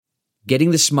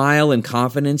Getting the smile and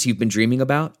confidence you've been dreaming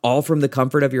about, all from the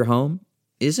comfort of your home,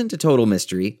 isn't a total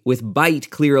mystery with Byte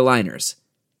clear aligners.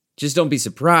 Just don't be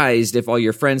surprised if all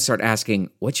your friends start asking,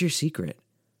 "What's your secret?"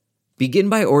 Begin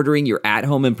by ordering your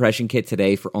at-home impression kit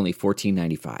today for only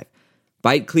 $14.95.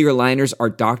 Byte clear aligners are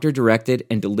doctor-directed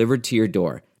and delivered to your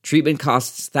door. Treatment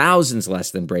costs thousands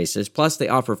less than braces, plus they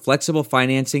offer flexible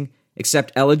financing,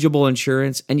 accept eligible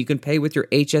insurance, and you can pay with your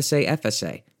HSA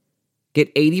FSA. Get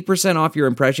 80% off your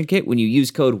impression kit when you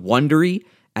use code WONDERY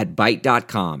at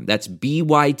Byte.com. That's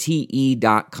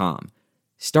BYTE.com.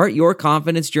 Start your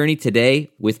confidence journey today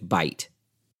with Byte.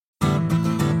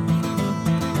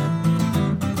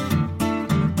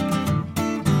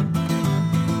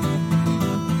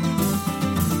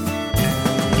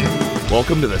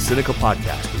 Welcome to the Cynical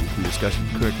Podcast, a weekly discussion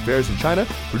of current affairs in China,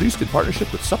 produced in partnership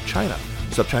with SupChina.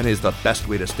 SupChina is the best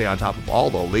way to stay on top of all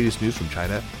the latest news from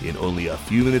China in only a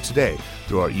few minutes a day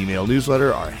through our email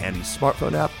newsletter, our handy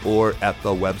smartphone app, or at the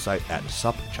website at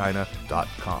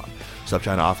supchina.com.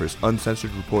 SupChina offers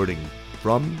uncensored reporting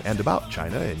from and about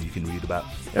China, and you can read about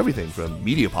everything from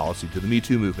media policy to the Me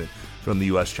Too movement, from the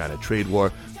U.S.-China trade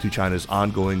war to China's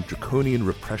ongoing draconian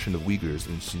repression of Uyghurs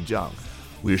in Xinjiang.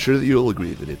 We are sure that you'll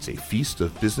agree that it's a feast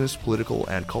of business, political,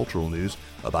 and cultural news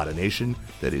about a nation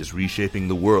that is reshaping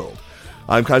the world.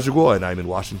 I'm Kaiser Kuo, and I'm in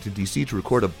Washington, D.C. to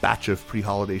record a batch of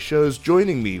pre-holiday shows.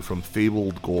 Joining me from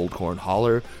fabled Goldcorn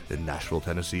Holler in Nashville,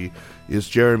 Tennessee, is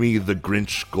Jeremy the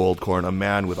Grinch Goldcorn, a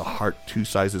man with a heart 2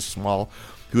 sizes small,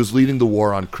 who is leading the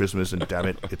war on Christmas, and damn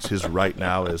it, it's his right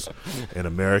now as an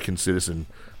American citizen.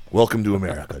 Welcome to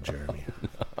America, Jeremy.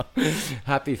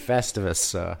 Happy Festivus,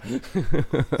 sir.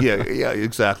 yeah,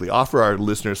 exactly. Offer our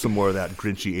listeners some more of that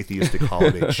grinchy, atheistic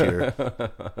holiday cheer.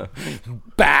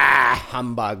 Bah,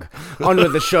 humbug. On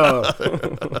with the show.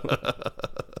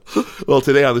 Well,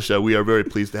 today on the show, we are very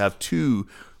pleased to have two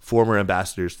former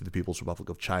ambassadors to the People's Republic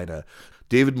of China.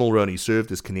 David Mulroney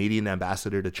served as Canadian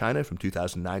ambassador to China from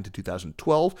 2009 to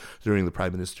 2012 during the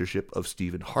prime ministership of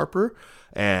Stephen Harper,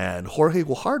 and Jorge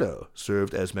Guajardo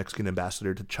served as Mexican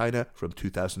ambassador to China from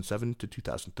 2007 to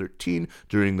 2013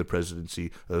 during the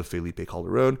presidency of Felipe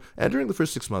Calderón and during the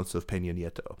first 6 months of Peña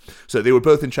Nieto. So they were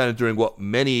both in China during what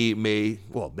many I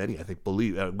think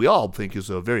believe, we all think is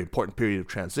a very important period of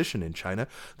transition in China,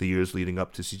 the years leading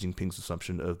up to Xi Jinping's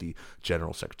assumption of the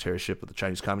general secretaryship of the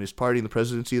Chinese Communist Party and the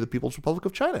presidency of the People's Republic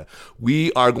of China.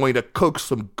 We are going to coax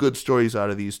some good stories out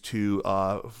of these two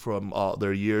from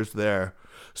their years there.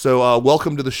 So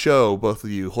welcome to the show, both of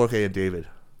you, Jorge and David.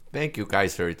 Thank you,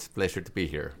 Kaiser. It's a pleasure to be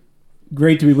here.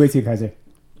 Great to be with you, Kaiser.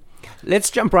 Let's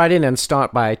jump right in and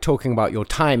start by talking about your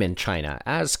time in China.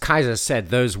 As Kaiser said,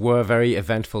 those were very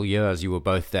eventful years. You were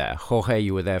both there. Jorge,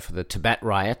 you were there for the Tibet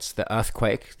riots, the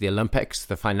earthquake, the Olympics,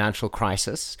 the financial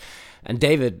crisis. And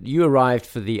David, you arrived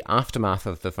for the aftermath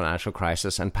of the financial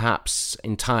crisis and perhaps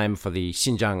in time for the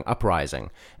Xinjiang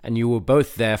uprising. And you were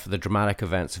both there for the dramatic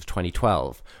events of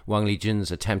 2012, Wang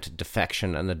Lijun's attempted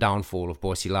defection and the downfall of Bo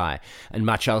Xilai, and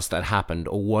much else that happened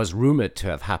or was rumored to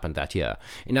have happened that year.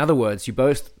 In other words, you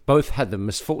both had the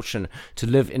misfortune to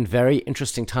live in very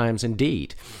interesting times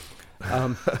indeed.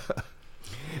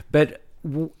 But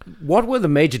what were the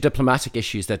major diplomatic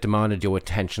issues that demanded your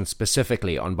attention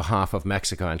specifically on behalf of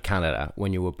Mexico and Canada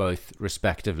when you were both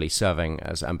respectively serving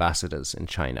as ambassadors in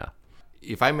China?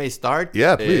 If I may start,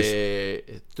 yeah, please.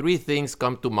 3 things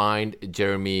come to mind,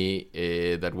 Jeremy,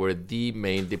 that were the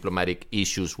main diplomatic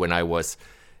issues when I was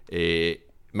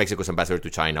Mexico's ambassador to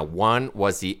China. One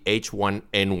was the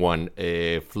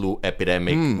H1N1 flu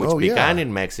epidemic, which began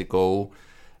in Mexico,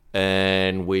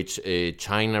 and which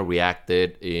China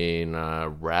reacted in a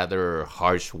rather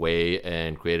harsh way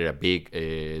and created a big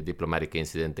diplomatic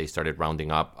incident. They started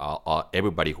rounding up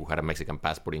everybody who had a Mexican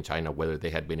passport in China, whether they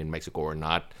had been in Mexico or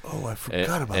not. Oh, I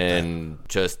forgot about that. And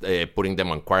just putting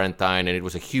them on quarantine, and it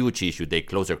was a huge issue. They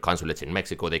closed their consulates in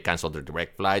Mexico. They canceled their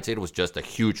direct flights. It was just a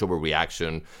huge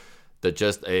overreaction that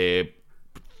just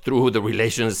threw the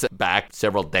relations back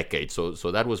several decades.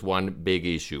 So that was one big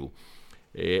issue.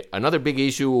 Another big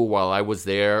issue while I was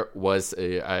there was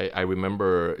I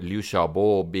remember Liu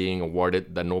Xiaobo being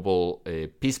awarded the Nobel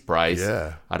Peace Prize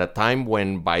at a time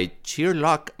when, by sheer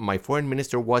luck, my foreign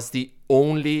minister was the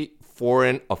only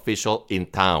foreign official in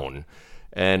town.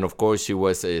 And of course, she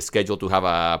was scheduled to have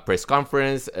a press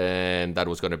conference, and that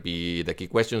was going to be the key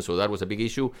question. So that was a big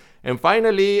issue. And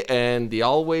finally, and the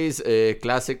always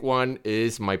classic one,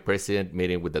 is my president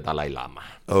meeting with the Dalai Lama.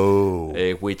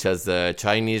 Which, as the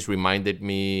Chinese reminded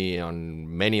me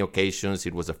on many occasions,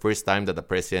 it was the first time that the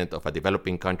president of a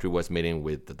developing country was meeting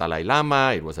with the Dalai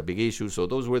Lama. It was a big issue. So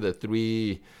those were the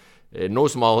 3 no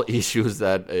small issues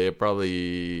that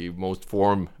probably most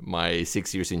form my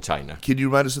 6 years in China. Can you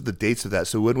remind us of the dates of that?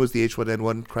 So when was the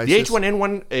H1N1 crisis? The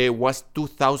H1N1 was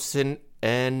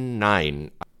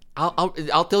 2009.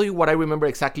 I'll tell you what I remember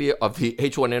exactly of the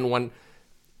H1N1.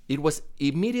 It was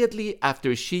immediately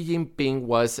after Xi Jinping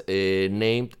was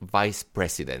named vice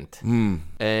president.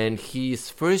 And his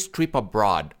first trip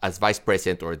abroad as vice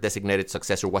president or designated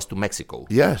successor was to Mexico.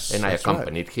 Yes, and I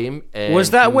accompanied him. And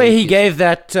was that where he gave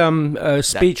that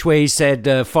speech where he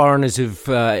said foreigners who've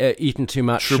eaten too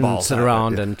much and sit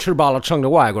around and chirbala chung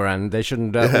and they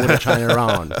shouldn't order China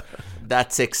around?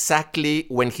 That's exactly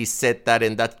when he said that,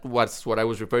 and that was what I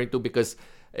was referring to, because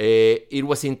it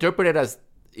was interpreted as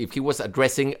if he was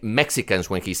addressing Mexicans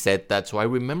when he said that. So I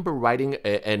remember writing,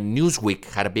 and Newsweek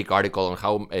had a big article on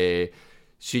how Xi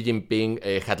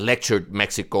Jinping had lectured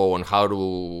Mexico on how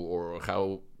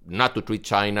not to treat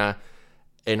China.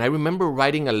 And I remember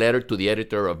writing a letter to the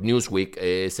editor of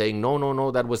Newsweek saying,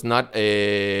 no, that was not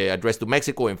addressed to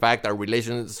Mexico. In fact, our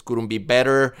relations couldn't be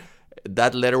better.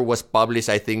 That letter was published,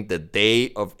 I think, the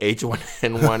day of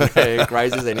H1N1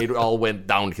 crisis, and it all went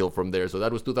downhill from there. So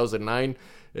that was 2009.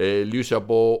 Liu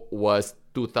Xiaobo was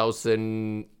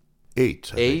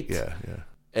 2008. Yeah.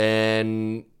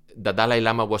 And the Dalai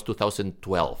Lama was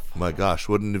 2012. My gosh,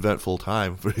 what an eventful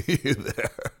time for you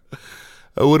there.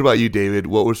 What about you, David?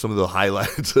 What were some of the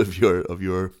highlights of your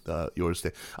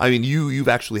stay? I mean, you've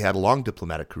actually had a long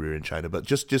diplomatic career in China, but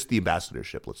just the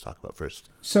ambassadorship, let's talk about first.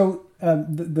 So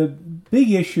the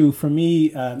big issue for me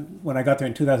when I got there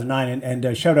in 2009,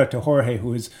 and shout out to Jorge,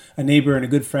 who is a neighbor and a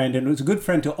good friend, and was a good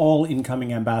friend to all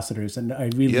incoming ambassadors, and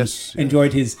I really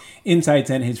enjoyed his insights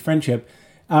and his friendship.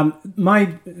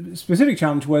 My specific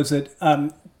challenge was that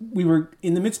we were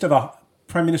in the midst of a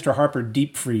Prime Minister Harper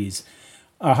deep freeze.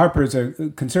 Harper is a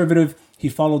conservative. He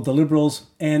followed the Liberals,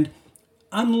 and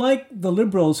unlike the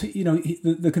Liberals,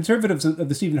 the conservatives of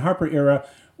the Stephen Harper era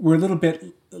were a little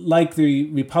bit like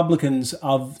the Republicans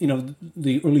of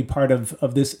the early part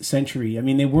of this century. I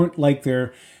mean, they weren't like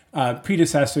their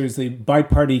predecessors. The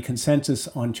bi-party consensus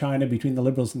on China between the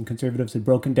Liberals and conservatives had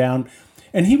broken down,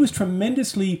 and he was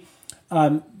tremendously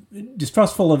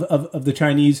distrustful of the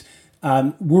Chinese,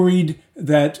 worried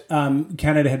that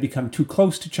Canada had become too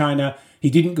close to China. He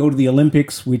didn't go to the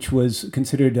Olympics, which was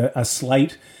considered a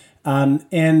slight. And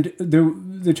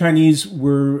the Chinese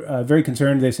were very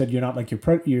concerned. They said, "You're not like your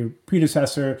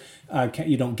predecessor.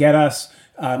 You don't get us."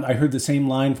 I heard the same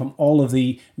line from all of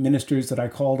the ministers that I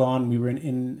called on. We were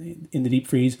in the deep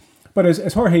freeze. But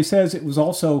as Jorge says, it was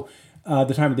also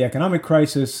the time of the economic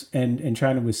crisis, and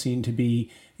China was seen to be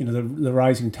the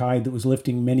rising tide that was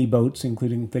lifting many boats,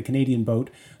 including the Canadian boat.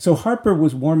 So Harper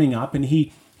was warming up, and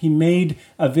he made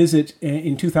a visit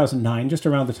in 2009, just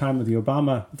around the time of the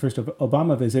first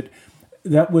Obama visit,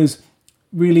 that was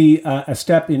really a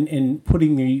step in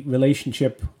putting the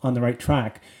relationship on the right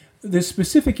track. The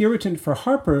specific irritant for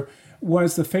Harper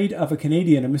was the fate of a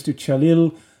Canadian, a Mr.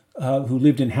 Chalil, who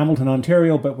lived in Hamilton,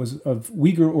 Ontario, but was of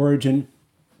Uyghur origin,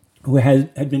 who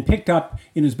had been picked up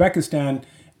in Uzbekistan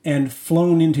and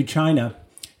flown into China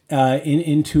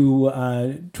into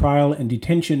trial and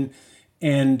detention.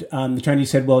 And the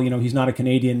Chinese said, well, he's not a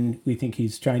Canadian. We think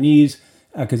he's Chinese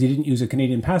because he didn't use a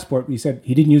Canadian passport. We said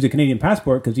he didn't use a Canadian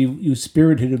passport because you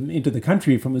spirited him into the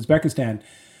country from Uzbekistan.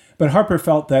 But Harper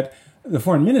felt that the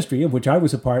foreign ministry, of which I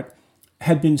was a part,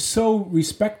 had been so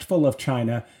respectful of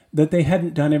China that they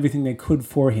hadn't done everything they could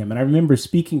for him. And I remember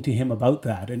speaking to him about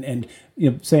that and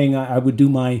saying I would do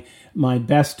my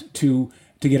best to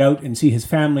get out and see his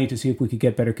family, to see if we could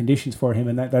get better conditions for him.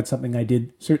 And that's something I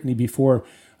did certainly before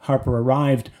Harper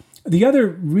arrived. The other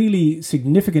really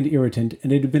significant irritant,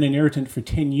 and it had been an irritant for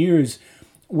 10 years,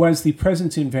 was the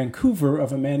presence in Vancouver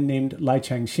of a man named Lai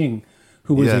Chang-shing,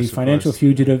 who was a financial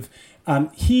fugitive.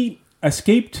 He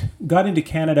escaped, got into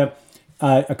Canada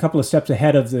a couple of steps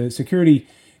ahead of the security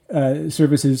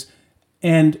services,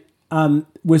 and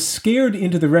was scared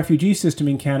into the refugee system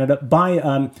in Canada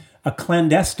by a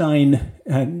clandestine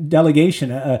delegation.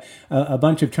 A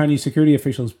bunch of Chinese security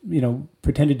officials,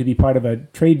 pretended to be part of a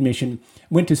trade mission,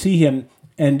 went to see him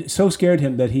and so scared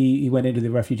him that he went into the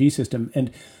refugee system.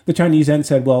 And the Chinese then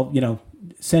said, well,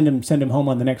 send him home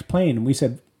on the next plane. And we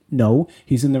said, no,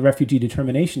 he's in the refugee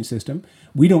determination system.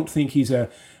 We don't think he's a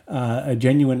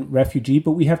genuine refugee,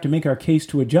 but we have to make our case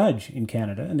to a judge in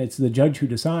Canada, and it's the judge who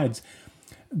decides.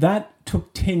 That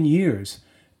took 10 years.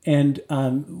 And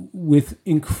with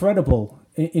incredible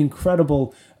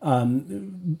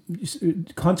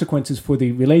consequences for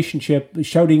the relationship,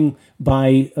 shouting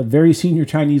by very senior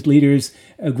Chinese leaders,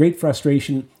 a great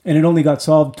frustration, and it only got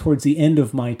solved towards the end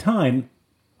of my time.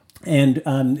 And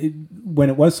when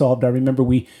it was solved, I remember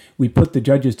we put the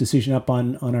judge's decision up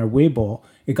on our Weibo.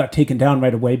 It got taken down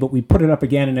right away, but we put it up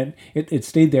again, and it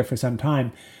stayed there for some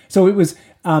time. So it was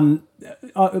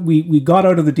we got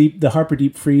out of the Harper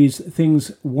deep freeze.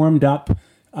 Things warmed up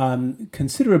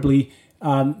considerably,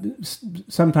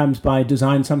 sometimes by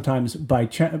design, sometimes by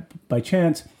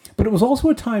chance. But it was also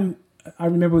a time, I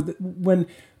remember, when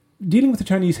dealing with the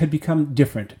Chinese had become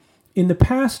different. In the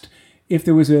past, if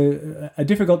there was a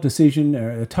difficult decision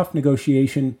or a tough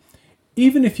negotiation,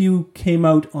 even if you came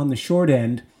out on the short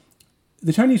end,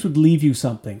 the Chinese would leave you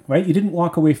something, right? You didn't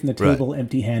walk away from the table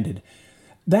empty-handed.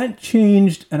 That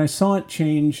changed, and I saw it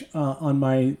change on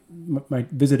my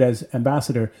visit as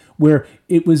ambassador, where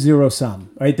it was zero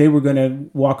sum, right? They were going to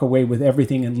walk away with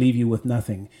everything and leave you with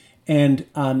nothing. And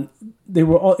it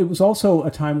was also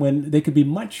a time when they could be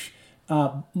much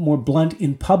more blunt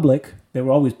in public. They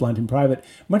were always blunt in private,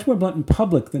 much more blunt in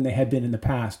public than they had been in the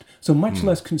past. So much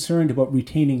less concerned about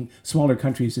retaining smaller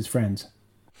countries as friends.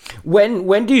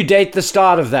 When do you date the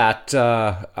start of that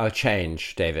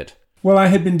change, David? Well, I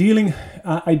had been dealing.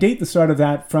 I date the start of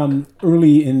that from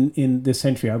early in this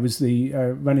century. I was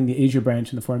running the Asia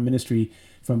branch in the Foreign Ministry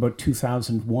from about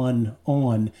 2001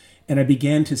 on, and I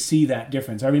began to see that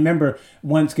difference. I remember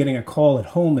once getting a call at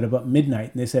home at about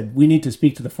midnight, and they said, "We need to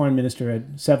speak to the Foreign Minister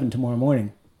at 7 tomorrow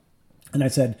morning." And I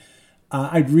said,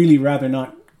 "I'd really rather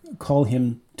not call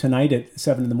him tonight at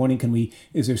 7 in the morning.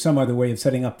 Is there some other way of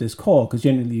setting up this call? Because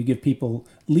generally you give people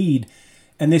lead."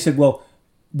 And they said, "Well,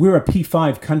 we're a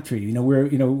P5 country.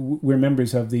 We're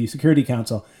members of the Security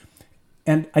Council."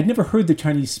 And I'd never heard the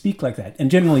Chinese speak like that. And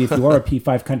generally, if you are a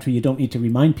P5 country, you don't need to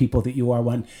remind people that you are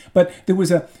one. But there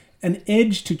was an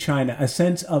edge to China, a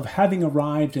sense of having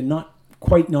arrived and not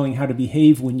quite knowing how to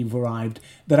behave when you've arrived,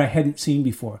 that I hadn't seen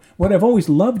before. What I've always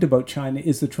loved about China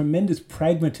is the tremendous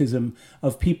pragmatism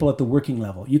of people at the working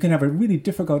level. You can have a really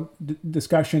difficult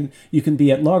discussion, you can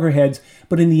be at loggerheads,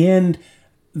 but in the end,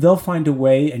 they'll find a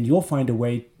way, and you'll find a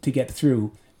way to get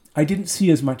through. I didn't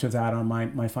see as much of that on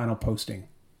my final posting.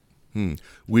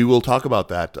 We will talk about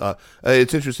that.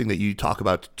 It's interesting that you talk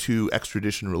about two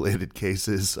extradition-related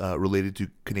cases related to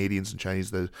Canadians and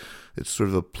Chinese. It's sort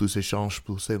of a plus échange,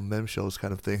 plus même chose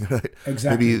kind of thing, right?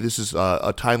 Exactly. Maybe this is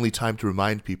a timely time to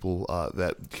remind people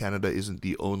that Canada isn't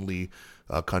the only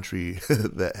country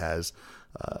that has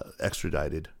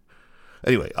extradited.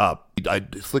 Anyway, I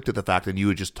flicked at the fact that you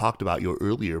had just talked about your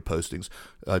earlier postings.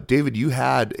 David, you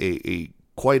had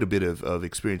quite a bit of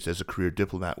experience as a career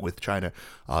diplomat with China.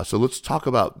 So let's talk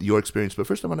about your experience. But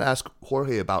first, I'm going to ask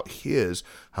Jorge about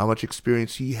how much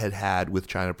experience he had with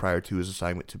China prior to his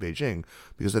assignment to Beijing,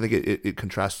 because I think it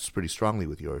contrasts pretty strongly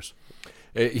with yours.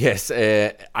 Yes,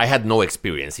 I had no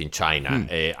experience in China.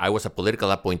 I was a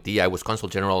political appointee. I was consul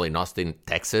general in Austin,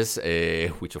 Texas,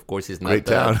 which of course is not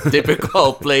a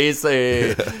typical place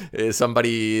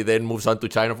somebody then moves on to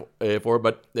China for.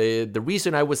 But the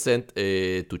reason I was sent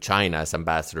to China as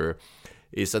ambassador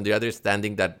is on the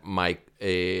understanding that my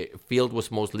field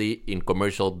was mostly in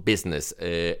commercial business.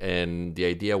 And the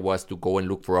idea was to go and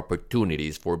look for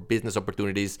opportunities, for business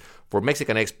opportunities, for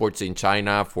Mexican exports in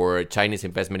China, for Chinese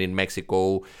investment in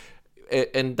Mexico.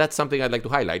 And that's something I'd like to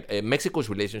highlight. Mexico's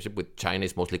relationship with China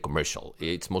is mostly commercial.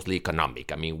 It's mostly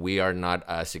economic. I mean, we don't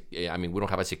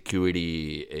have a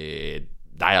security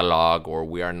dialogue, or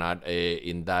we are not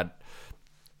in that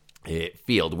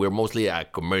field. We're mostly a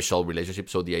commercial relationship.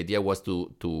 So the idea was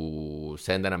to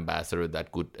send an ambassador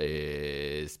that could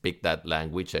speak that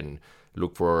language and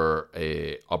look for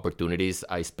opportunities.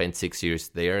 I spent 6 years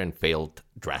there and failed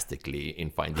drastically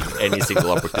in finding any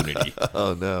single opportunity.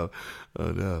 Oh no.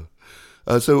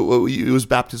 So it was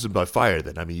baptism by fire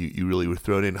then. I mean, you really were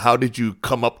thrown in. How did you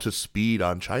come up to speed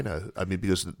on China? I mean,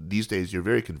 because these days you're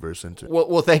very conversant.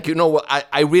 Well, thank you. No,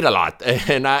 I read a lot,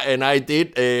 and I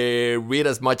did read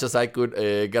as much as I could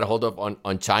get a hold of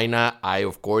on China. I,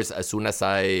 of course, as soon as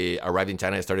I arrived in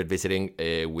China, I started visiting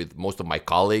with most of my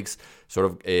colleagues, sort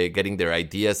of getting their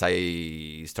ideas.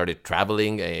 I started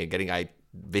traveling, I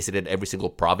visited every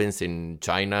single province in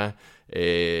China,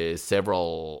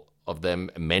 several of them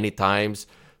many times.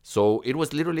 So it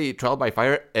was literally trial by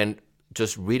fire and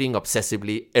just reading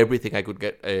obsessively everything I could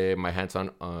get my hands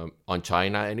on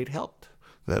China, and it helped.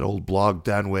 That old blog,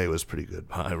 Dan Wei, was pretty good.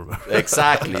 I remember.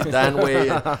 Exactly. Dan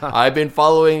Wei. I've been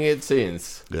following it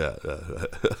since. Yeah.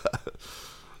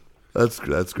 That's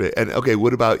great. And okay,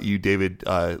 what about you, David?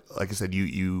 Like I said,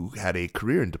 you had a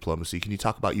career in diplomacy. Can you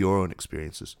talk about your own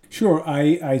experiences? Sure.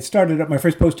 I started up, my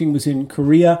first posting was in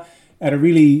Korea. at a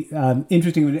really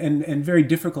interesting and very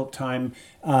difficult time,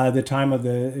 the time of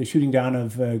the shooting down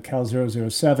of Cal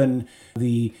 007,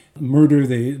 the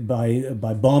murder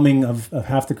by bombing of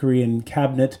half the Korean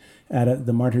cabinet at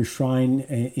the Martyrs' Shrine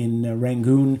in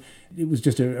Rangoon. It was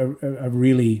just a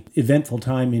really eventful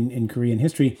time in Korean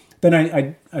history.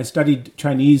 Then I studied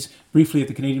Chinese briefly at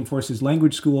the Canadian Forces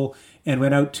Language School and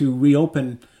went out to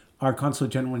reopen our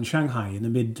Consulate General in Shanghai in the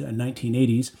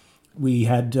mid-1980s. We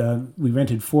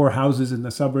rented 4 houses in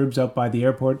the suburbs out by the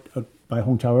airport, out by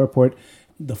Hongqiao Airport.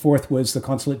 The 4th was the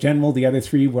Consulate General. The other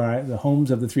 3 were the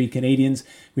homes of the 3 Canadians.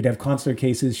 We'd have consular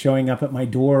cases showing up at my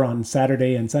door on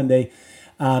Saturday and Sunday.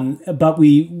 But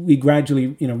we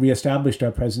gradually, reestablished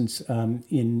our presence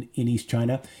in East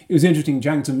China. It was interesting.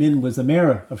 Jiang Zemin was the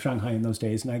mayor of Shanghai in those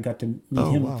days, and I got to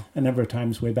meet him a number of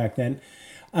times way back then.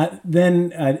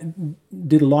 Then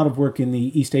did a lot of work in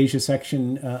the East Asia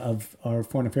section of our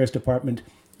Foreign Affairs Department.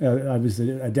 I was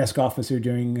a desk officer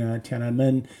during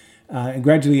Tiananmen. And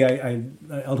gradually I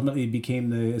ultimately became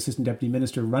the Assistant Deputy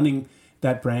Minister running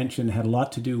that branch and had a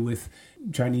lot to do with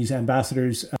Chinese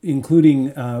ambassadors, including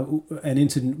an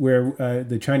incident where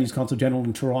the Chinese Consul General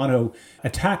in Toronto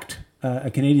attacked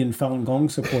a Canadian Falun Gong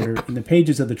supporter in the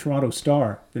pages of the Toronto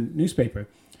Star, the newspaper.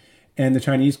 And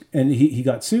he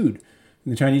got sued.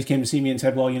 And the Chinese came to see me and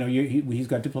said, well, he's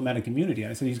got diplomatic immunity.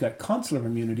 And I said, he's got consular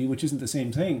immunity, which isn't the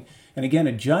same thing. And again,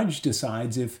 a judge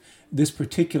decides if this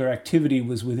particular activity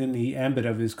was within the ambit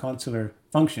of his consular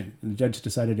function. And the judge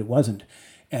decided it wasn't.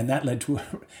 And that led to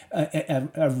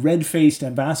a red-faced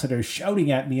ambassador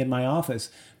shouting at me in my office.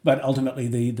 But ultimately,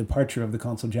 the departure of the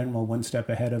Consul General one step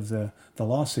ahead of the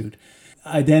lawsuit.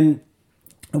 I then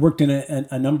worked in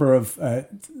a number of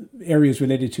areas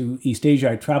related to East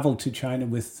Asia. I traveled to China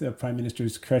with Prime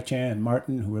Ministers Chrétien and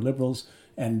Martin, who were liberals,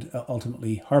 and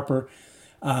ultimately Harper.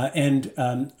 And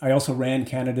I also ran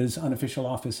Canada's unofficial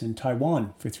office in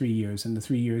Taiwan for 3 years. And the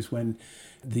 3 years when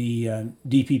the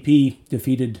DPP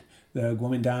defeated the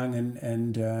Kuomintang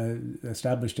and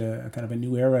established a kind of a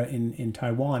new era in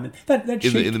Taiwan. That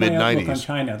shaped in the my mid-90s. outlook on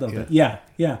China a little bit.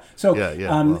 Yeah. So,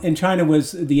 wow. And China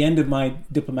was the end of my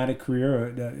diplomatic career.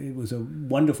 It was a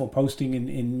wonderful posting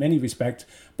in many respects,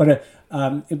 but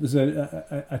it was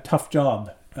a tough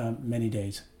job many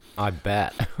days. I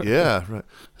bet. Yeah, right.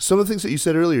 Some of the things that you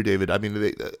said earlier, David, I mean,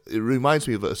 it reminds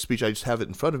me of a speech. I just have it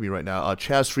in front of me right now.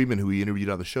 Chaz Freeman, who we interviewed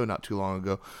on the show not too long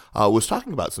ago, was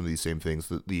talking about some of these same things,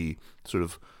 the sort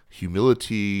of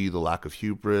humility, the lack of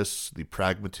hubris, the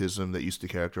pragmatism that used to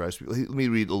characterize people. Let me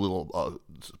read a little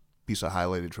piece I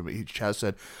highlighted from it. Chaz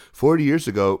said, 40 years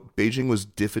ago, Beijing was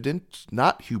diffident,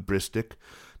 not hubristic,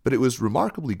 but it was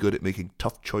remarkably good at making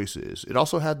tough choices. It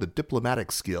also had the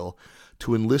diplomatic skill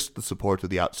to enlist the support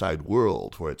of the outside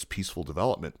world for its peaceful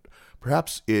development.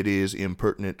 Perhaps it is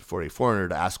impertinent for a foreigner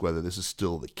to ask whether this is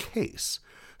still the case.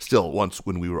 Still, once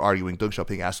when we were arguing, Deng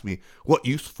Xiaoping asked me what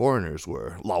use foreigners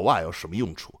were, 老外有什么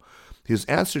用处? His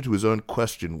answer to his own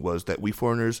question was that we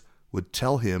foreigners would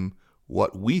tell him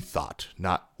what we thought,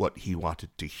 not what he wanted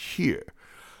to hear.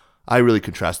 I really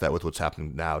contrast that with what's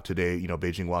happening now. Today,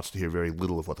 Beijing wants to hear very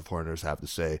little of what the foreigners have to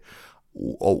say.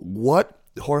 What,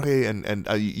 Jorge, and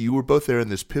you were both there in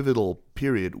this pivotal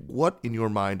period, what in your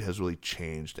mind has really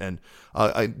changed? And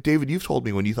David, you've told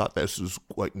me when you thought this was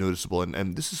quite noticeable,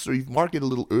 and this is, you've marked it a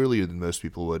little earlier than most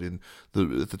people would at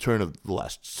the turn of the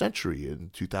last century in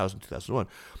 2000, 2001.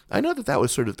 I know that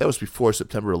was before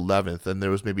September 11th, and there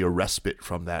was maybe a respite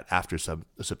from that after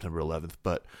September 11th,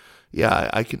 but yeah,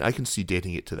 I can see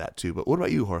dating it to that too. But what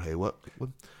about you, Jorge? What?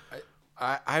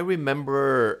 I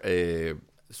remember.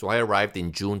 So I arrived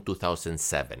in June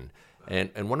 2007.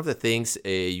 And one of the things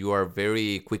you are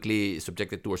very quickly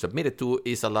subjected to or submitted to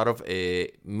is a lot of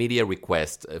media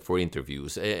requests for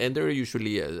interviews. And they're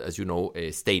usually, as you know,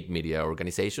 state media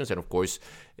organizations. And of course,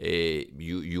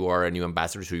 you are a new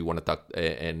ambassador, so you want to talk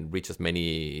and reach as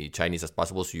many Chinese as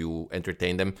possible, so you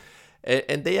entertain them.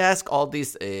 And they ask all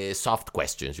these soft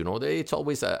questions, It's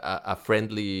always a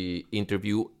friendly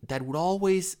interview that would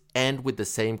always end with the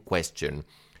same question.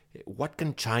 What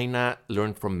can China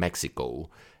learn from Mexico?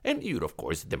 And you'd, of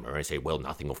course, demur and say, well,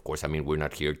 nothing, of course. I mean, we're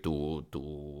not here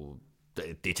to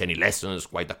teach any lessons,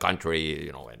 quite the contrary,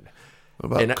 And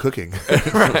what about cooking?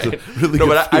 Right. Really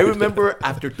but I remember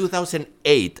after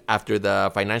 2008, after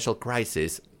the financial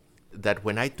crisis, that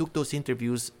when I took those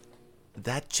interviews,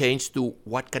 that changed to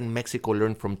what can Mexico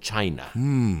learn from China?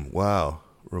 Wow.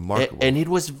 Remarkable. And it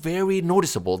was very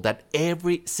noticeable that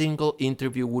every single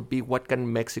interview would be, what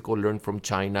can Mexico learn from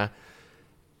China?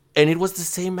 And it was the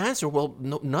same answer. Well,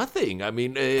 no, nothing. I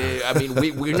mean,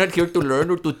 we're not here to learn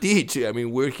or to teach. I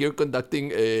mean, we're here conducting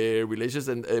relations.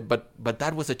 And but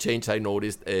that was a change I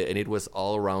noticed, and it was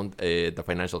all around the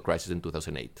financial crisis in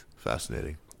 2008.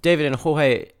 Fascinating. David and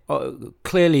Jorge,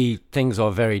 clearly things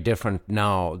are very different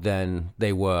now than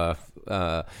they were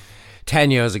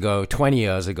 10 years ago, 20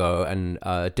 years ago. And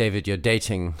David, you're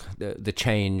dating the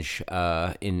change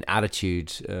in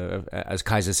attitude, as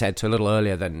Kaiser said, to a little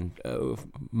earlier than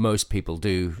most people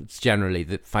do. It's generally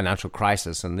the financial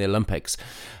crisis and the Olympics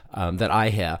that I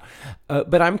hear.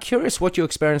 But I'm curious what your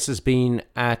experience has been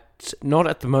not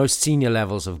at the most senior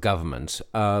levels of government,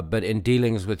 but in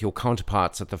dealings with your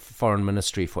counterparts at the foreign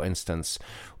ministry, for instance,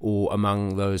 or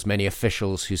among those many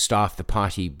officials who staff the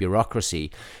party bureaucracy,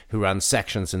 who run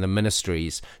sections in the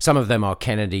ministries. Some of them are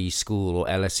Kennedy School or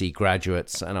LSE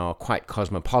graduates and are quite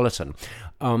cosmopolitan.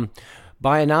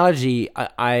 By analogy,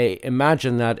 I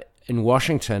imagine that in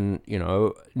Washington,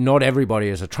 not everybody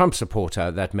is a Trump supporter,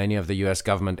 that many of the U.S.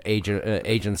 government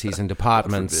agencies and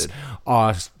departments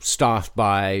are staffed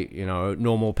by,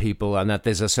 normal people, and that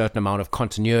there's a certain amount of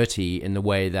continuity in the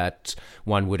way that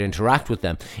one would interact with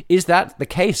them. Is that the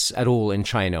case at all in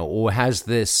China, or has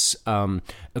this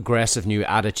aggressive new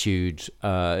attitude,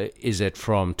 is it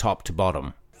from top to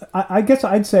bottom? I guess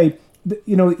I'd say,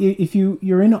 if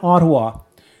you're in Ottawa,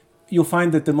 you'll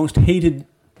find that the most hated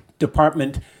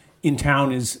department in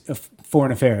town is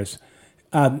foreign affairs.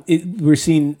 We're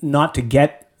seen not to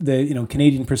get the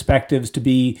Canadian perspectives, to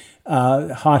be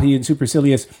haughty and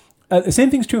supercilious. The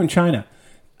same thing's true in China.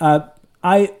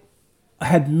 I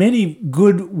had many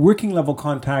good working level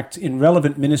contacts in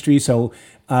relevant ministries. So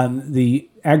the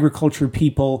agriculture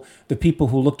people, the people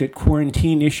who looked at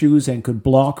quarantine issues and could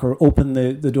block or open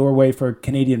the doorway for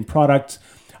Canadian products.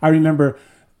 I remember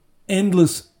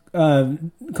endless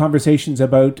conversations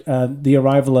about the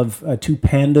arrival of two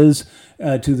pandas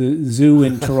to the zoo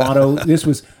in Toronto. This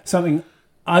was something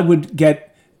I would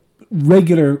get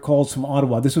regular calls from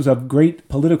Ottawa. This was of great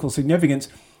political significance.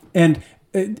 And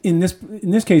in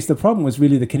this case, the problem was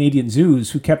really the Canadian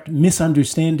zoos, who kept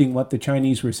misunderstanding what the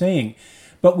Chinese were saying.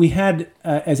 But we had,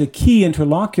 as a key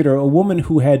interlocutor, a woman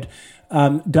who had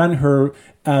done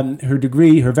her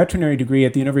degree, her veterinary degree,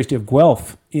 at the University of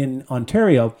Guelph in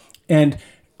Ontario. And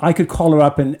I could call her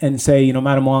up and say,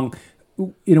 Madam Wong,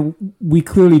 we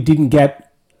clearly didn't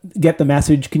get the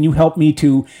message. Can you help me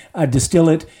to distill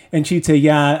it? And she'd say,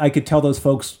 yeah, I could tell those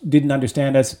folks didn't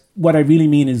understand us. What I really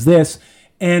mean is this.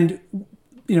 And,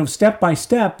 step by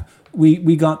step,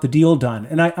 we got the deal done.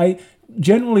 And I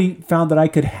generally found that I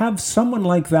could have someone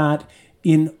like that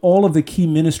in all of the key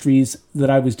ministries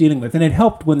that I was dealing with. And it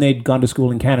helped when they'd gone to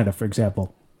school in Canada, for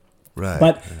example. Right.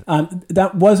 But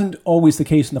that wasn't always the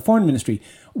case in the foreign ministry.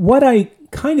 What I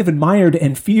kind of admired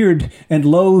and feared and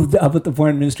loathed about the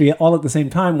foreign ministry all at the same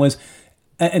time was,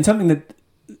 and something that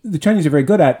the Chinese are very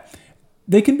good at,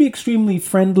 they can be extremely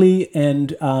friendly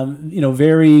and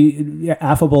very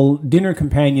affable dinner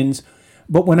companions.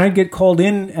 But when I'd get called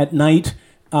in at night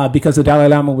because the Dalai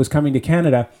Lama was coming to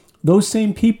Canada, those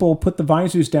same people put the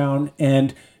visors down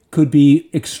and could be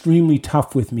extremely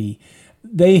tough with me.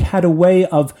 They had a way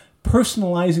of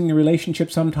personalizing the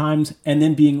relationship sometimes and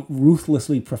then being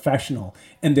ruthlessly professional.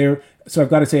 And so I've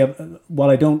got to say, while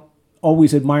I don't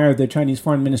always admire the Chinese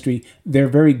foreign ministry, they're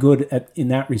very good in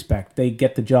that respect. They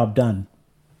get the job done.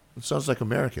 It sounds like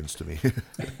Americans to me.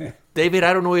 David,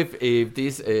 I don't know if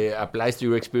this applies to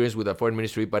your experience with the foreign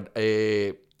ministry, but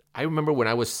I remember when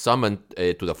I was summoned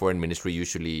to the foreign ministry,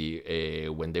 usually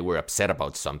when they were upset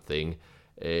about something.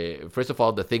 First of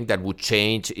all, the thing that would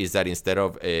change is that instead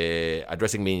of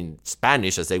addressing me in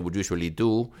Spanish, as they would usually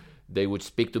do, they would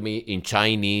speak to me in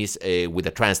Chinese with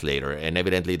a translator. And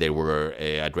evidently they were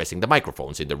addressing the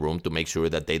microphones in the room to make sure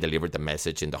that they delivered the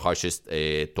message in the harshest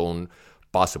tone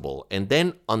possible. And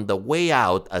then on the way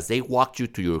out, as they walked you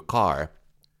to your car,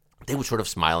 they would sort of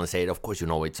smile and say, of course,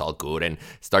 it's all good, and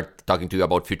start talking to you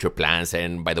about future plans.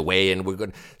 And by the way, and we're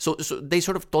going. So they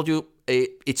sort of told you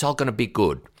it's all going to be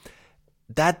good.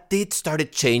 That did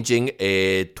started changing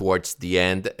towards the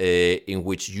end, in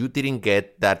which you didn't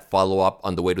get that follow-up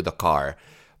on the way to the car.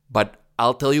 But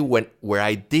I'll tell you where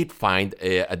I did find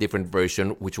a different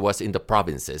version, which was in the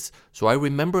provinces. So I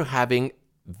remember having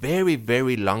very,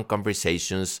 very long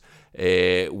conversations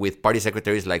with party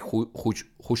secretaries like Hu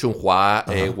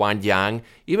Shunhua, Wang Yang,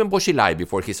 even Bo Xilai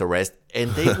before his arrest.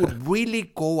 And they would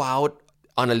really go out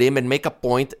on a limb and make a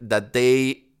point that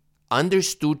they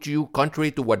understood you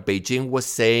contrary to what Beijing was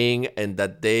saying, and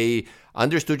that they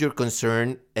understood your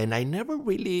concern. And I never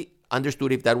really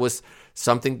understood if that was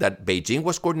something that Beijing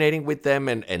was coordinating with them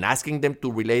and asking them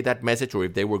to relay that message, or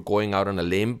if they were going out on a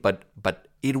limb. But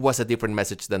it was a different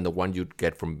message than the one you'd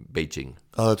get from Beijing.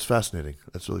 Oh, that's fascinating.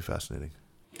 That's really fascinating.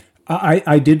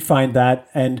 I did find that,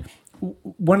 and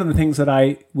one of the things that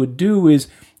I would do is,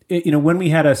 when we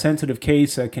had a sensitive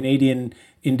case, a Canadian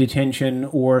in detention,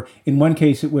 or in one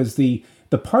case it was the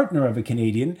partner of a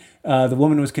Canadian. The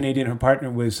woman was Canadian, her partner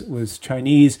was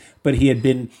Chinese, but he had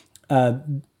been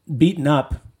beaten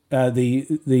up.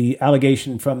 The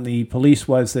allegation from the police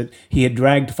was that he had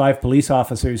dragged 5 police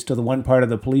officers to the one part of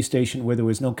the police station where there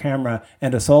was no camera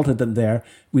and assaulted them there.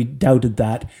 We doubted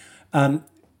that.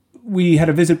 We had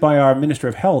a visit by our Minister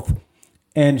of Health,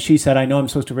 and she said, I know I'm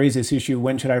supposed to raise this issue.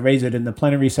 When should I raise it? In the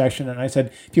plenary session? And I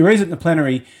said, if you raise it in the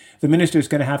plenary, the minister is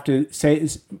going to have to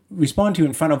respond to you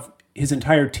in front of his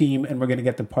entire team, and we're going to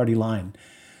get the party line.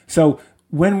 So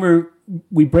when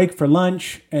we break for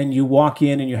lunch and you walk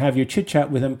in and you have your chit chat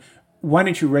with him, why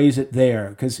don't you raise it there?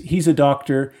 Because he's a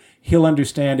doctor, he'll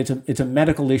understand it's a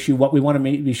medical issue. What we want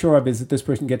to be sure of is that this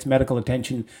person gets medical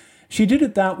attention. She did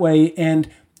it that way, and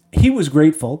he was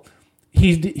grateful.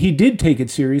 He did take it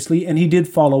seriously, and he did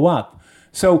follow up.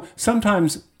 So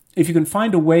sometimes, if you can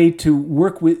find a way to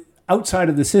work with outside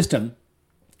of the system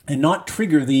and not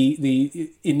trigger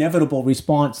the inevitable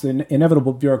response, the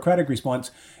inevitable bureaucratic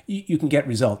response, you can get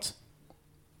results.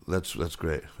 That's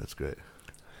great. That's great.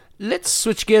 Let's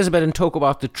switch gears a bit and talk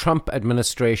about the Trump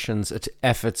administration's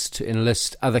efforts to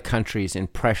enlist other countries in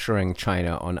pressuring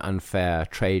China on unfair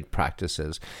trade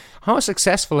practices. How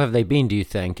successful have they been, do you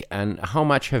think? And how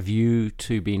much have you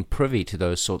two been privy to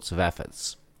those sorts of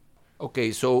efforts?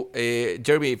 Okay, so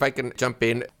Jeremy, if I can jump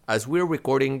in. As we're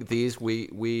recording this,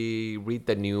 we read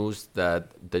the news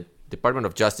that the Department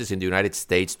of Justice in the United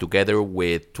States, together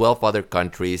with 12 other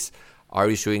countries, are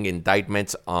issuing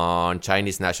indictments on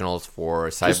Chinese nationals for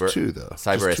cyber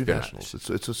espionage.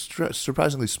 It's a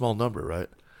surprisingly small number, right?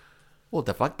 Well,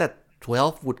 the fact that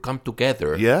 12 would come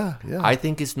together, yeah, I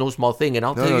think it's no small thing. And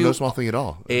I'll tell you, no small thing at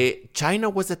all. China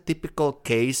was a typical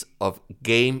case of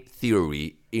game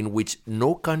theory in which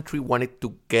no country wanted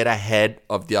to get ahead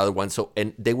of the other one.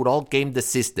 And they would all game the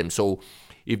system. So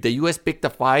if the U.S. picked a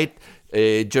fight,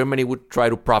 Germany would try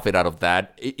to profit out of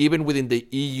that. Even within the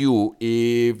EU,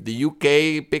 if the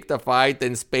UK picked a fight,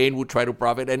 then Spain would try to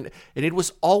profit. And it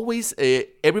was always,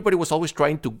 everybody was always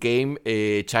trying to game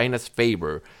China's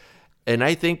favor. And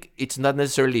I think it's not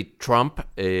necessarily Trump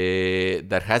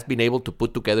that has been able to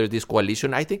put together this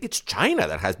coalition. I think it's China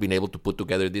that has been able to put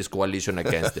together this coalition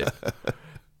against it.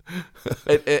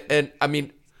 and I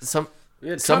mean, Trump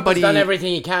has done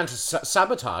everything he can to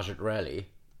sabotage it, really.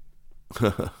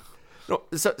 No,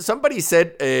 somebody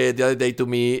said the other day to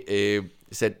me,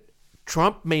 said,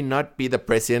 Trump may not be the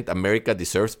president America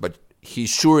deserves, but he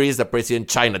sure is the president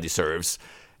China deserves.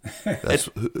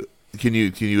 Can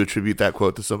you attribute that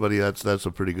quote to somebody? That's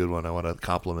a pretty good one. I want to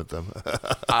compliment them.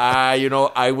 I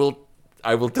will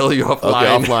tell you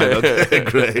offline. Okay, offline. Okay,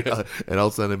 great. And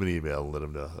I'll send him an email and let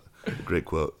him know. Great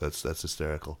quote. That's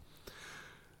hysterical.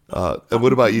 And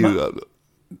what about you?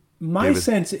 My David?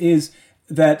 sense is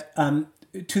that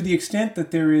to the extent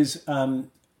that there is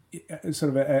sort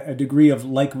of a degree of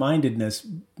like-mindedness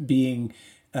being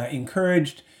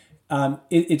encouraged,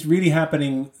 it's really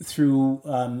happening through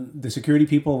the security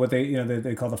people, what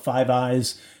they call the Five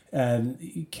Eyes,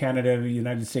 Canada,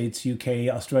 United States,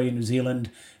 UK, Australia, New Zealand,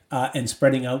 and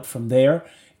spreading out from there.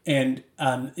 And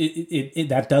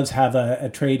that does have a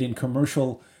trade and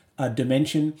commercial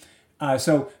dimension.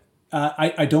 So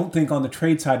I don't think on the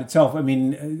trade side itself, I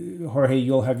mean, Jorge,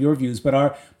 you'll have your views, but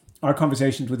our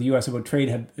conversations with the U.S. about trade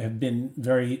have been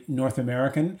very North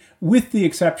American, with the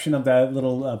exception of that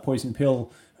little poison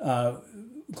pill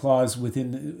clause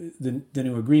within the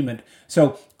new agreement.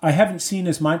 So I haven't seen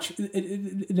as much,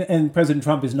 and President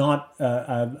Trump is not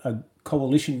a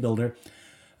coalition builder.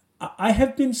 I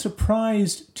have been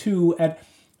surprised, too, at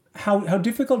how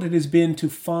difficult it has been to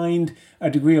find a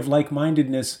degree of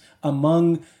like-mindedness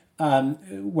among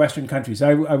Western countries.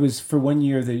 I was, for 1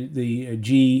 year, the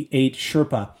G8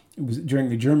 Sherpa. It was during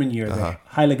the German year, the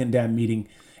Heiligendamm meeting.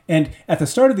 And at the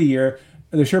start of the year,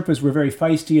 the Sherpas were very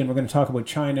feisty, and we're going to talk about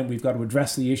China, and we've got to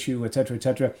address the issue, et cetera, et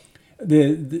cetera.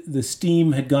 The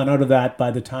steam had gone out of that by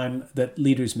the time that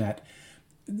leaders met.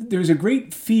 There's a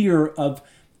great fear of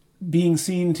being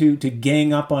seen to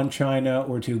gang up on China,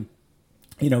 or to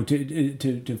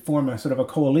form a sort of a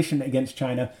coalition against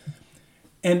China.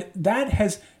 And that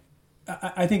has,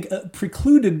 I think,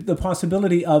 precluded the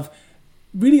possibility of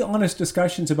really honest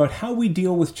discussions about how we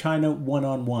deal with China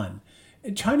one-on-one.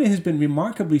 China has been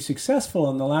remarkably successful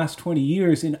in the last 20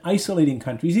 years in isolating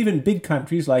countries, even big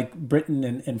countries like Britain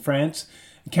and France.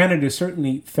 Canada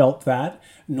certainly felt that.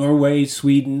 Norway,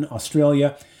 Sweden,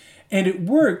 Australia. And it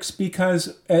works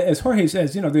because, as Jorge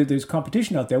says, there's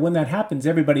competition out there. When that happens,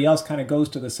 everybody else kind of goes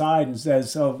to the side and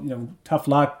says, "Oh, tough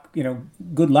luck,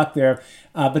 good luck there,"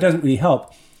 but doesn't really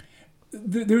help.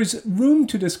 There's room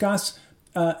to discuss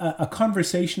a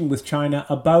conversation with China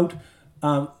about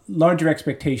larger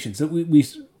expectations. That we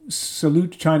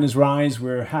salute China's rise.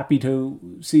 We're happy to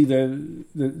see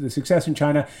the success in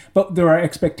China, but there are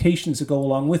expectations that go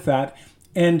along with that,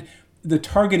 and the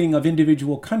targeting of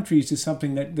individual countries is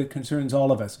something that concerns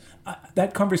all of us.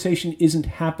 That conversation isn't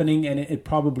happening, and it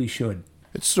probably should.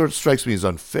 It sort of strikes me as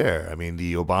unfair. I mean,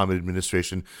 the Obama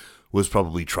administration was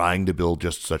probably trying to build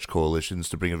just such coalitions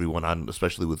to bring everyone on,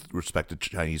 especially with respect to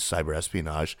Chinese cyber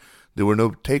espionage. There were no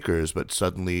takers, but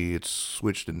suddenly it's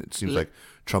switched, and it seems like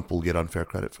Trump will get unfair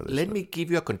credit for this. Let me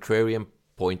give you a contrarian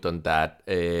point on that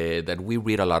that we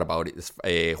read a lot about. Is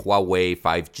Huawei,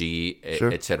 5G,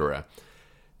 Sure. etc.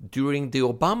 During the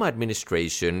Obama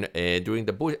administration,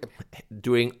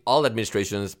 during all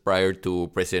administrations prior to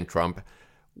President Trump,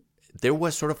 there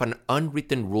was sort of an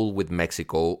unwritten rule with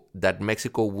Mexico that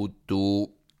Mexico would do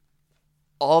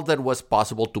all that was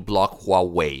possible to block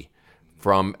Huawei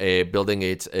from building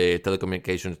its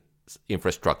telecommunications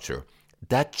infrastructure.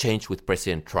 That changed with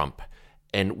President Trump.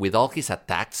 And with all his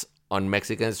attacks on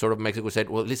Mexicans, sort of Mexico said,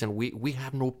 well, listen, we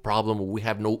have no problem, we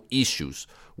have no issues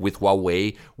with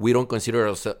Huawei. We don't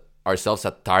consider ourselves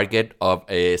a target of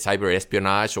cyber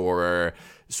espionage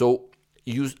so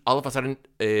you all of a sudden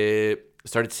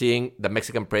started seeing the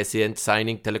Mexican president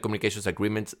signing telecommunications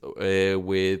agreements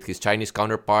with his Chinese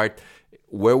counterpart.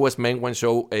 Where was Meng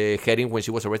Wanzhou heading when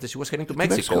she was arrested? She was heading to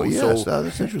Mexico. Yes,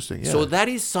 that's interesting. Yeah. So that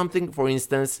is something, for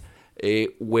instance,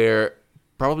 where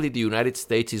probably the United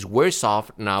States is worse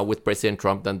off now with President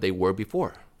Trump than they were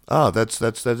before. That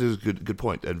is a good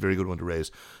point, and very good one to raise.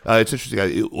 It's interesting.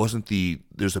 It wasn't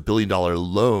there's $1 billion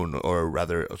loan, or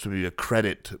rather, a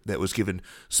credit that was given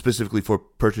specifically for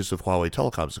purchase of Huawei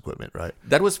telecoms equipment, right?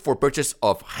 That was for purchase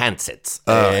of handsets.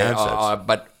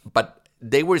 Handsets. But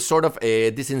they were sort of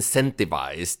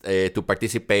disincentivized to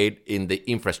participate in the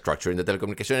infrastructure, in the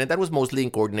telecommunication, and that was mostly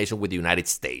in coordination with the United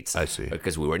States. I see.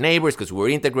 Because we were neighbors, because we were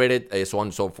integrated, so on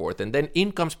and so forth. And then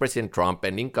in comes President Trump,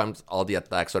 and in comes all the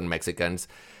attacks on Mexicans.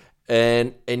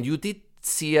 And you did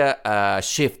see a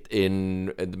shift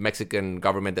in the Mexican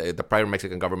government, the prior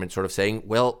Mexican government, sort of saying,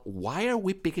 well, why are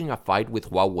we picking a fight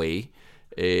with Huawei?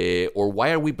 Or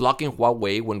why are we blocking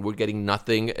Huawei when we're getting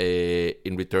nothing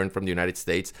in return from the United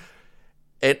States?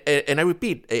 And I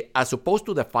repeat, as opposed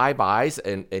to the Five Eyes,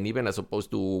 and even as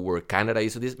opposed to where Canada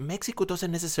is, this Mexico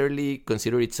doesn't necessarily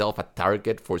consider itself a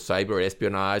target for cyber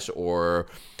espionage or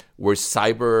where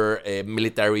cyber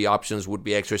military options would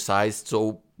be exercised.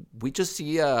 So we just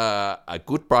see a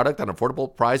good product, an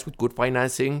affordable price with good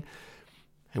financing,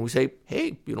 and we say,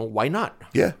 hey, why not?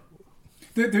 Yeah.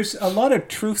 There's a lot of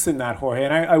truth in that, Jorge,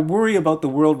 and I worry about the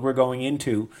world we're going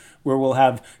into, where we'll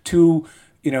have two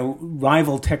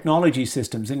rival technology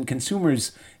systems, and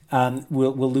consumers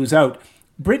will lose out.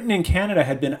 Britain and Canada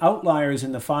had been outliers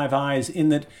in the Five Eyes in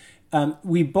that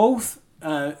we both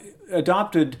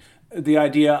adopted the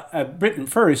idea, Britain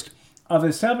first, of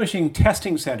establishing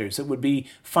testing centers that would be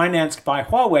financed by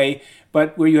Huawei,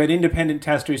 but where you had independent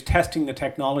testers testing the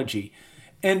technology.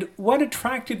 And what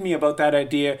attracted me about that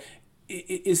idea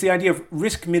is the idea of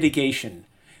risk mitigation.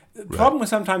 The problem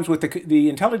sometimes with the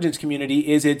intelligence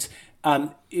community is its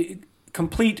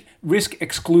complete risk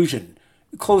exclusion,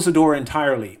 close the door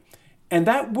entirely. And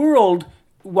that world,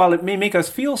 while it may make us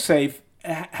feel safe,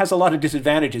 has a lot of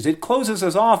disadvantages. It closes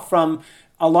us off from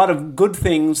a lot of good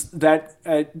things that,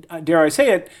 dare I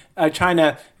say it,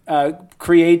 China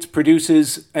creates,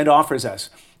 produces, and offers us.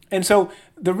 And so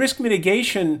the risk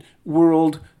mitigation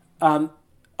world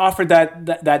offered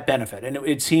that benefit, and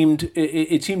it seemed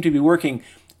to be working.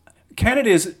 Canada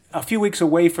is a few weeks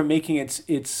away from making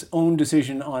its own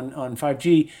decision on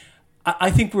 5G. I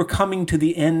think we're coming to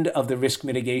the end of the risk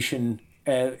mitigation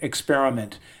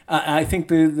experiment. I think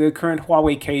the current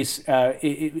Huawei case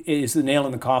is the nail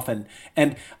in the coffin,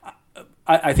 and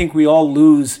I think we all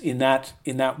lose in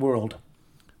that world.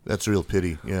 That's a real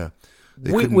pity. Yeah,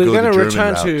 we're going to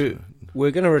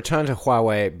return to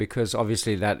Huawei because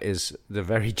obviously that is the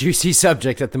very juicy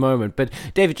subject at the moment. But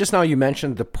David, just now you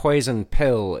mentioned the poison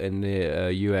pill in the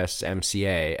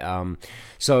USMCA.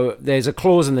 So there's a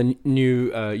clause in the new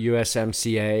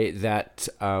USMCA that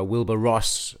Wilbur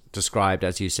Ross described,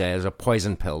 as you say, as a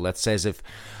poison pill that says if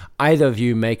either of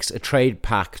you makes a trade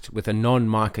pact with a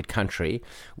non-market country,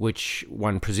 which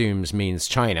one presumes means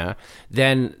China,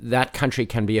 then that country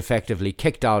can be effectively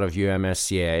kicked out of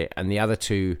USMCA, and the other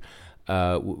two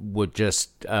would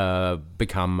just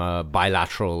become a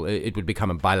bilateral. It would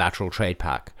become a bilateral trade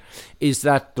pact. Is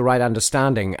that the right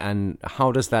understanding? And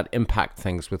how does that impact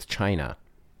things with China?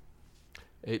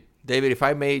 David, if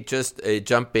I may just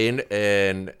jump in,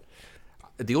 and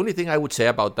the only thing I would say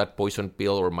about that poison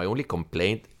pill, or my only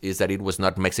complaint, is that it was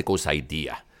not Mexico's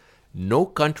idea. No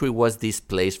country was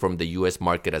displaced from the U.S.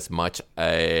 market as much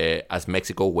as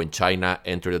Mexico when China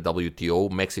entered the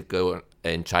WTO. Mexico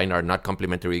and China are not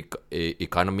complementary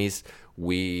economies.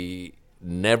 We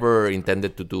never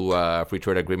intended to do a free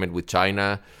trade agreement with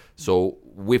China, so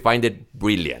we find it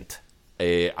brilliant.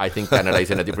 I think Canada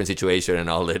is in a different situation, and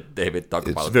I'll let David talk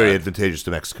about that. It's very advantageous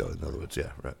to Mexico, in other words,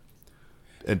 yeah, right.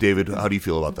 And David, how do you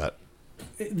feel about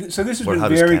that? So this has been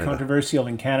very controversial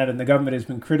in Canada, and the government has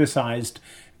been criticized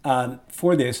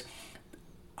for this.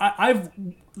 I've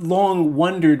long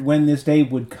wondered when this day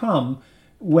would come,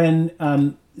 when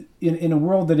in a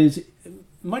world that is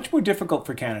much more difficult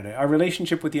for Canada, our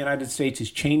relationship with the United States is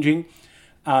changing.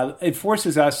 It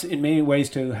forces us in many ways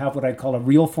to have what I'd call a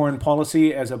real foreign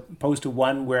policy, as opposed to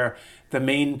one where the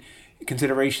main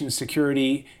considerations,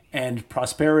 security and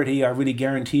prosperity, are really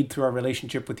guaranteed through our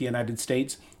relationship with the United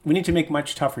States. We need to make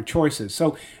much tougher choices.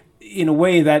 So in a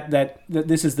way that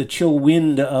this is the chill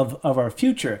wind of our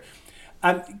future.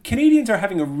 Canadians are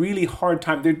having a really hard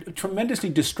time. They're tremendously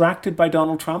distracted by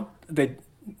Donald Trump.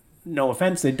 No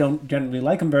offense, they don't generally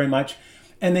like him very much.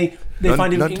 And they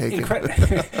find him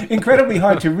incredibly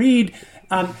hard to read.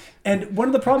 And one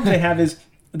of the problems they have is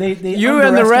they you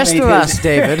and the rest of us,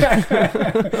 David.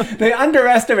 They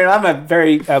underestimate. I'm a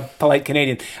very polite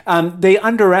Canadian. They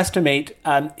underestimate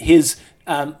his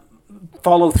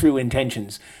follow-through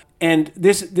intentions. And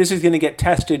this is going to get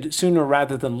tested sooner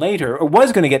rather than later, or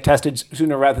was going to get tested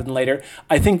sooner rather than later.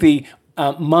 I think the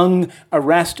Mung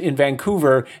arrest in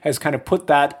Vancouver has kind of put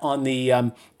that on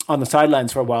the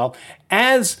sidelines for a while,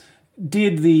 as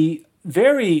did the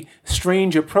very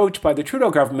strange approach by the Trudeau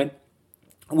government,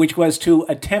 which was to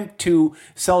attempt to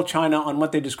sell China on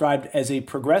what they described as a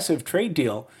progressive trade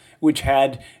deal, which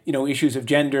had issues of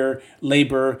gender,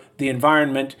 labor, the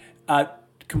environment,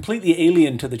 completely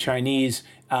alien to the Chinese.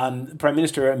 The Prime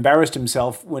Minister embarrassed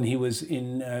himself when he was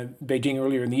in Beijing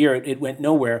earlier in the year. It went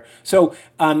nowhere. So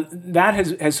that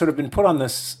has sort of been put on the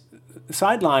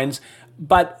sidelines,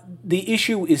 but the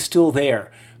issue is still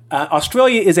there.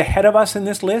 Australia is ahead of us in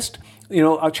this list.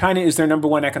 China is their number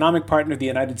one economic partner. The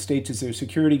United States is their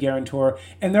security guarantor.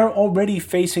 And they're already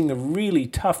facing the really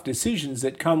tough decisions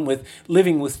that come with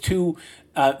living with two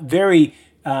very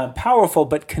powerful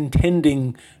but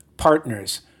contending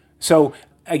partners. So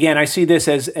again, I see this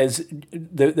as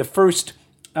the first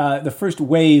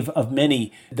wave of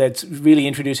many that's really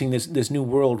introducing this new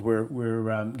world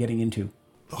we're getting into.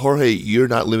 Jorge, you're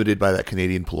not limited by that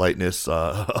Canadian politeness.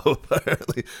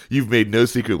 Apparently, you've made no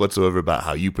secret whatsoever about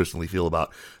how you personally feel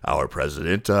about our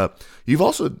president. You've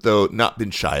also, though, not been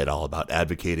shy at all about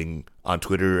advocating on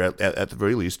Twitter, at the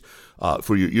very least,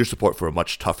 for your support for a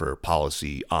much tougher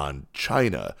policy on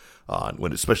China,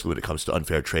 especially when it comes to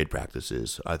unfair trade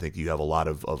practices. I think you have a lot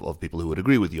of people who would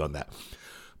agree with you on that.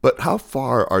 But how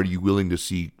far are you willing to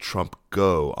see Trump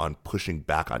go on pushing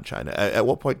back on China? At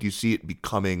what point do you see it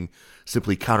becoming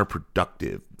simply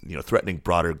counterproductive, threatening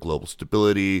broader global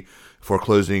stability,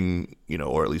 foreclosing,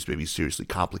 or at least maybe seriously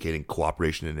complicating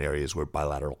cooperation in areas where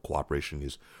bilateral cooperation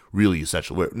is really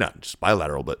essential, where not just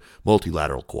bilateral, but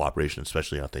multilateral cooperation,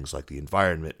 especially on things like the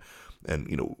environment and,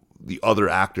 the other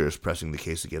actors pressing the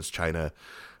case against China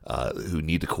who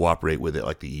need to cooperate with it,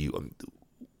 like the EU.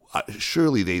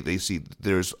 Surely they see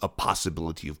there's a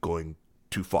possibility of going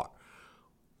too far.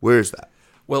 Where is that?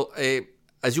 Well,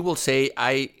 as you will say,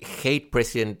 I hate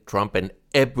President Trump and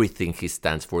everything he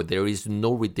stands for. There is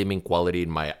no redeeming quality in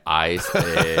my eyes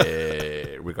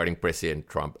regarding President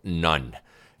Trump. None.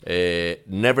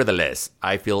 Nevertheless,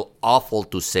 I feel awful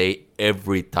to say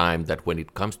every time that when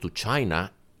it comes to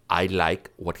China, I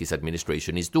like what his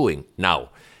administration is doing. Now,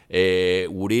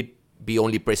 would it be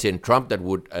only President Trump that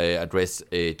would address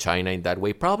China in that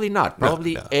way? Probably not.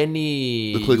 Probably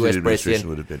any the Clinton U.S. administration president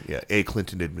would have been, a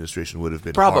Clinton administration would have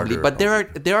been probably. harder. But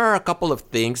there are a couple of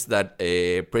things that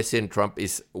President Trump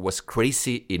was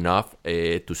crazy enough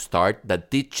to start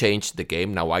that did change the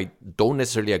game. Now, I don't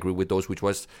necessarily agree with those, which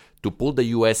was to pull the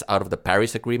U.S. out of the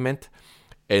Paris Agreement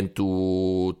and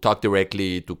to talk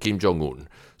directly to Kim Jong-un.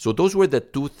 So those were the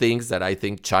two things that I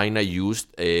think China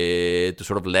used to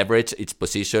sort of leverage its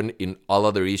position in all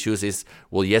other issues is,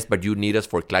 well, yes, but you need us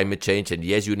for climate change, and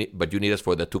yes, you need us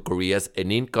for the two Koreas.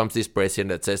 And in comes this president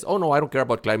that says, oh, no, I don't care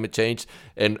about climate change.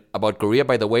 And about Korea,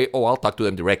 by the way, I'll talk to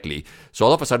them directly. So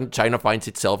all of a sudden, China finds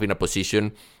itself in a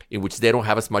position in which they don't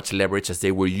have as much leverage as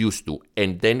they were used to.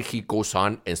 And then he goes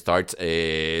on and starts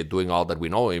doing all that we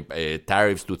know,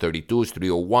 tariffs, 232s,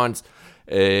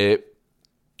 301s.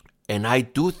 And I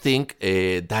do think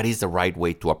that is the right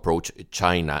way to approach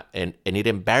China. And it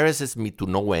embarrasses me to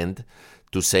no end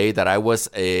to say that I was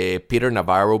Peter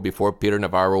Navarro before Peter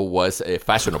Navarro was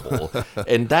fashionable.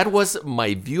 And that was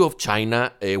my view of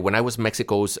China when I was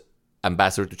Mexico's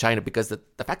ambassador to China, because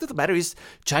the fact of the matter is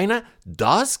China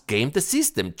does game the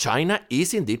system. China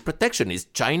is indeed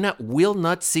protectionist. China will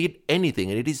not cede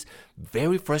anything, and it is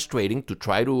very frustrating to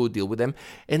try to deal with them.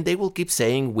 And they will keep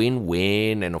saying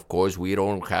win-win, and of course we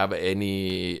don't have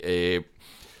any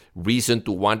reason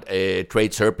to want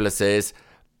trade surpluses,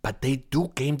 but they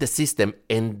do game the system,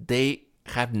 and they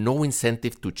have no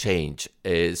incentive to change.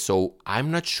 So I'm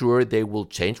not sure they will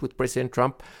change with President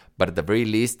Trump, but at the very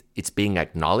least, it's being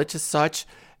acknowledged as such.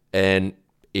 And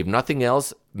if nothing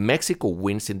else, Mexico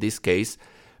wins in this case,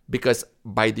 because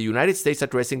by the United States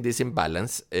addressing this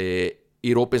imbalance, it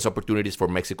opens opportunities for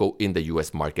Mexico in the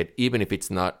U.S. market, even if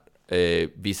it's not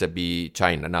vis-a-vis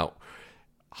China. Now,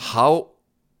 how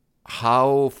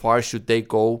far should they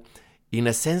go? In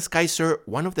a sense, Kaiser,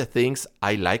 one of the things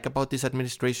I like about this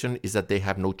administration is that they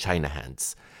have no China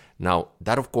hands. Now,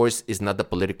 that, of course, is not the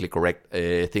politically correct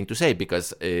thing to say,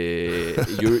 because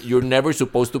you're never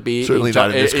supposed to be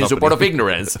in support of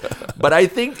ignorance. But I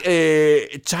think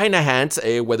China hands,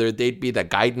 whether they be the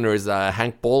Geithners,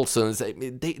 Hank Paulsons,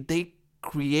 they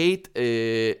create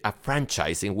a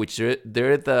franchise in which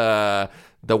they're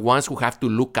the ones who have to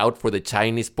look out for the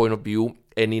Chinese point of view.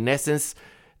 And in essence,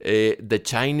 the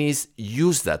Chinese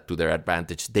use that to their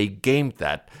advantage. They gamed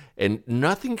that. And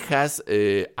nothing has,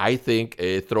 I think,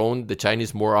 thrown the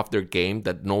Chinese more off their game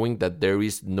than knowing that there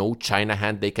is no China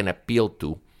hand they can appeal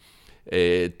to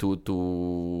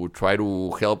try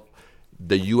to help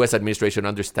the U.S. administration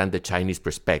understand the Chinese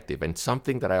perspective. And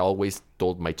something that I always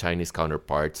told my Chinese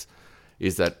counterparts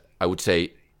is that I would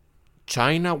say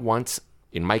China wants,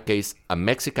 in my case, a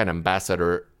Mexican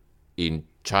ambassador in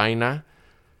China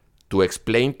to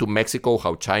explain to Mexico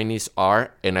how Chinese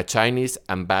are, and a Chinese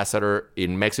ambassador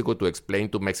in Mexico to explain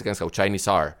to Mexicans how Chinese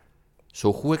are.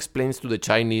 So who explains to the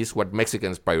Chinese what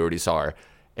Mexicans' priorities are?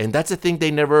 And that's the thing they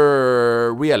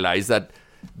never realize, that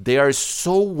they are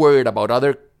so worried about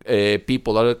other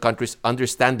people, other countries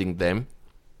understanding them,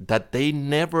 that they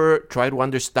never try to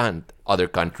understand other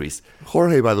countries.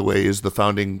 Jorge, by the way, is the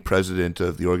founding president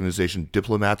of the organization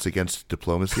Diplomats Against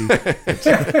Diplomacy.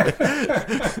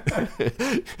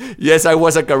 Yes, I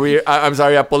was a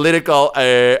political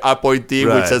appointee,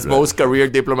 which, as most career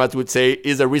diplomats would say,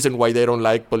 is the reason why they don't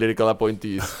like political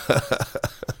appointees.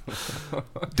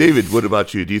 David, what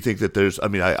about you? Do you think that there's,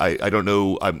 I don't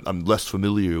know, I'm less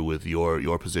familiar with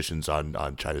your positions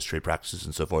on China's trade practices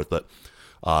and so forth, but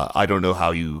I don't know how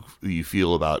you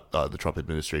feel about the Trump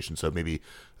administration, so maybe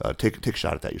take a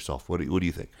shot at that yourself. What do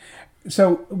you think?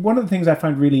 So one of the things I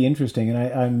find really interesting, and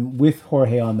I'm with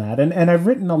Jorge on that, and I've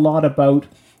written a lot about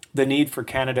the need for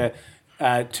Canada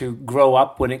to grow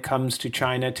up when it comes to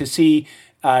China, to see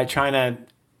China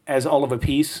as all of a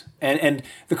piece. And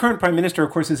the current Prime Minister,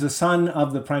 of course, is the son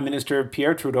of the Prime Minister,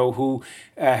 Pierre Trudeau, who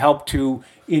helped to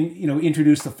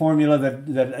introduce the formula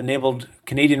that enabled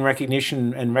Canadian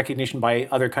recognition and recognition by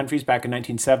other countries back in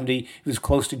 1970. He was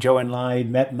close to Zhou Enlai,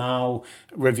 met Mao,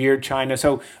 revered China.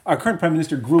 So our current Prime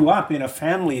Minister grew up in a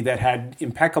family that had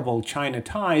impeccable China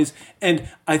ties, and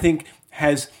I think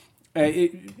has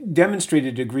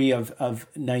demonstrated a degree of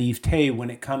naivete when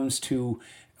it comes to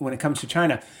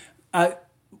China.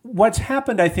 What's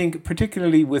happened, I think,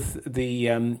 particularly with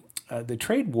the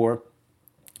trade war,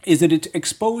 is that it's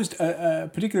exposed a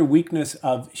particular weakness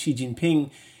of Xi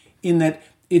Jinping, in that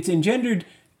it's engendered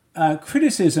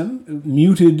criticism,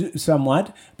 muted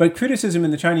somewhat, but criticism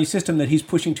in the Chinese system that he's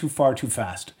pushing too far, too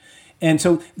fast. And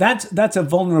so that's a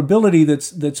vulnerability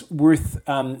that's worth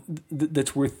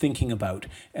thinking about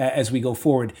as we go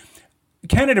forward.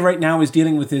 Canada right now is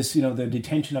dealing with this, the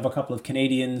detention of a couple of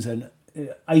Canadians, and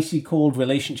icy cold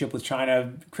relationship with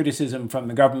China, criticism from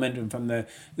the government and from the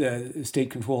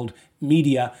state-controlled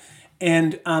media,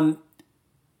 and a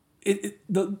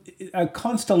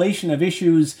constellation of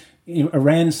issues: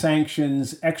 Iran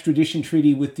sanctions, extradition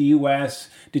treaty with the U.S.,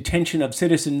 detention of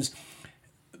citizens,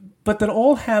 but that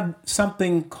all have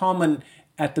something common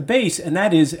at the base, and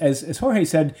that is, as Jorge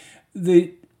said,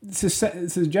 the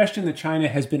suggestion that China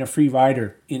has been a free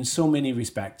rider in so many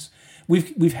respects.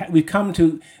 We've come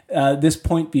to this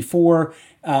point before.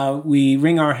 We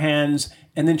wring our hands,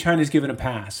 and then China's given a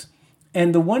pass.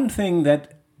 And the one thing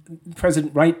that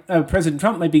President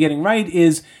Trump might be getting right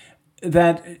is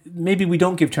that maybe we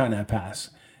don't give China a pass.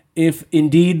 If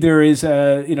indeed there is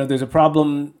there's a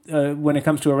problem when it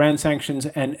comes to Iran sanctions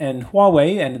and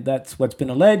Huawei, and that's what's been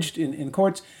alleged in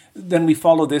courts, then we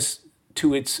follow this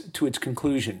to its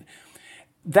conclusion.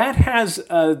 That has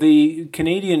the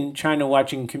Canadian China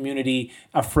watching community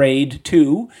afraid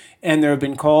too, and there have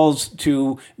been calls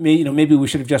to maybe we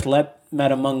should have just let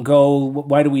Madam Meng go.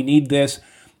 Why do we need this?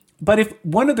 But if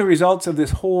one of the results of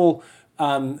this whole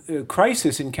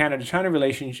crisis in Canada-China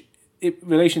relations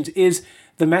is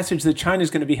the message that China is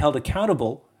going to be held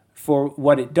accountable for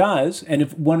what it does, and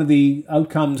if one of the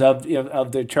outcomes of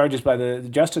the charges by the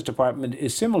Justice Department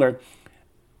is similar,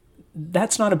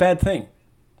 that's not a bad thing.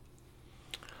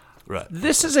 Right.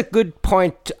 This is a good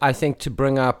point, I think, to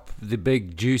bring up the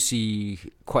big juicy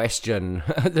question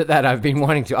that I've been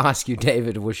wanting to ask you,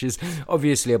 David, which is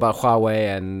obviously about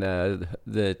Huawei and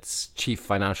its chief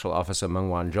financial officer, Meng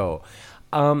Wanzhou.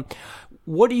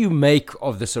 What do you make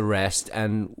of this arrest,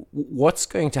 and what's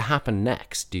going to happen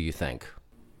next, do you think?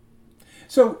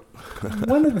 So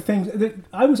one of the things that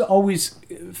I was always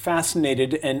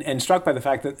fascinated and struck by the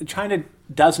fact that China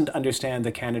doesn't understand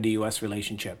the Canada-U.S.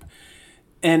 relationship.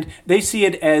 And they see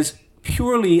it as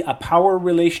purely a power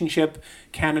relationship.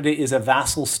 Canada is a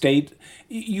vassal state.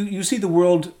 You see the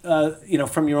world,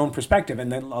 from your own perspective,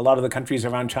 and then a lot of the countries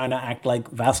around China act like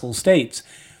vassal states.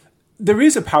 There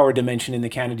is a power dimension in the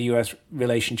Canada-U.S.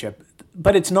 relationship,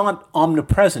 but it's not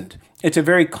omnipresent. It's a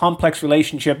very complex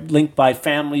relationship linked by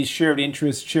families, shared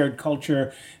interests, shared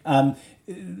culture,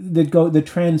 that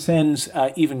transcends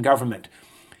even government.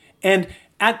 And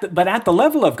at the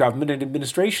level of government and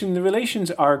administration, the relations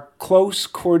are close,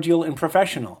 cordial, and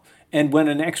professional. And when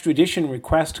an extradition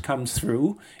request comes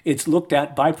through, it's looked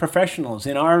at by professionals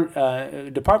in our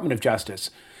Department of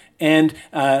Justice. And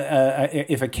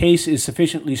if a case is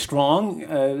sufficiently strong,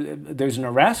 there's an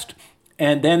arrest.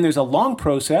 And then there's a long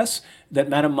process that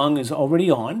Madam Meng is already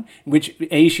on, which,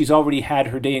 she's already had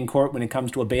her day in court when it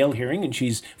comes to a bail hearing, and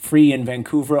she's free in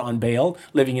Vancouver on bail,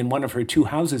 living in one of her 2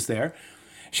 houses there.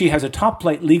 She has a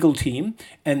top-flight legal team,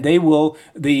 and they will.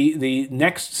 The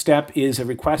next step is a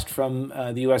request from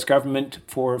the U.S. government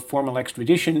for formal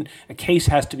extradition. A case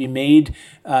has to be made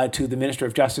to the Minister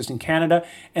of Justice in Canada,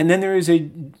 and then there is a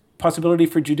possibility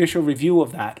for judicial review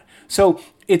of that. So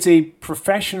it's a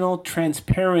professional,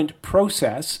 transparent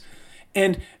process.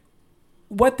 And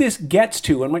what this gets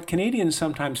to, and what Canadians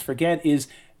sometimes forget, is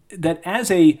that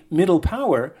as a middle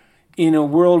power in a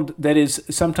world that is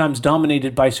sometimes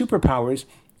dominated by superpowers,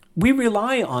 we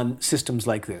rely on systems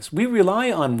like this. We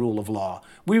rely on rule of law.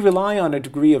 We rely on a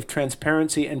degree of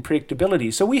transparency and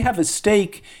predictability. So we have a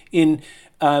stake in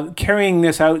carrying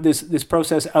this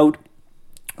process out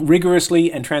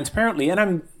rigorously and transparently, and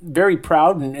I'm very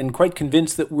proud and quite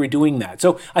convinced that we're doing that.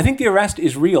 So I think the arrest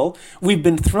is real. We've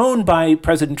been thrown by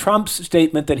President Trump's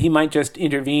statement that he might just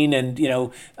intervene and,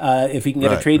 if he can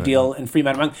get a trade deal and free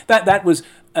Madam Meng. That was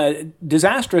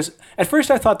disastrous. At first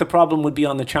I thought the problem would be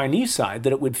on the Chinese side,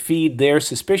 that it would feed their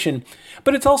suspicion,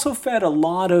 but it's also fed a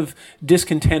lot of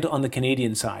discontent on the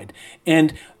Canadian side,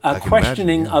 and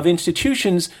questioning of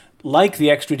institutions like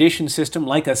the extradition system,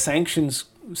 like a sanctions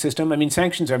system. I mean,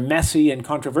 sanctions are messy and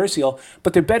controversial,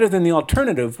 but they're better than the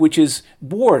alternative, which is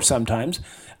war sometimes.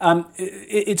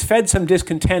 It's fed some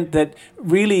discontent that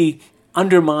really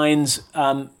undermines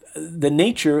the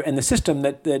nature and the system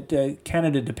that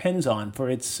Canada depends on for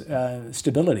its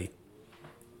stability.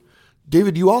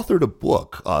 David, you authored a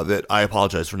book that I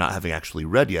apologize for not having actually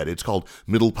read yet. It's called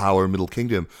Middle Power, Middle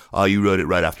Kingdom. You wrote it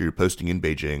right after your posting in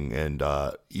Beijing, and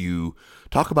you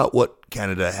talk about what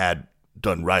Canada had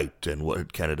done right and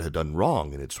what Canada had done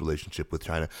wrong in its relationship with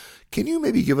China. Can you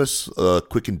maybe give us a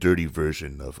quick and dirty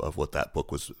version of what that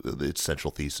book was, its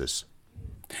central thesis?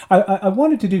 I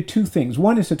wanted to do 2 things.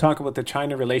 One is to talk about the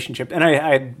China relationship, and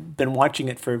I had been watching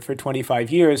it for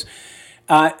 25 years.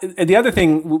 The other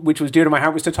thing, which was dear to my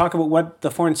heart, was to talk about what the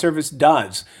Foreign Service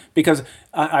does, because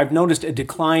I've noticed a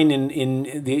decline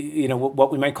in the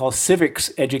what we might call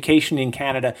civics education in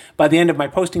Canada. By the end of my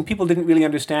posting, people didn't really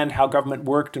understand how government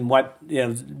worked and what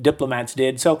diplomats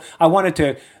did. So I wanted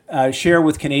to share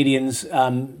with Canadians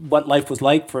what life was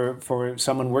like for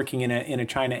someone working in a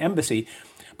China embassy.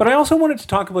 But I also wanted to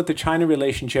talk about the China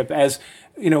relationship as,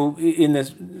 in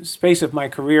the space of my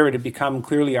career, it had become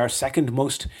clearly our second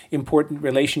most important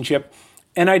relationship.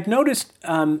 And I'd noticed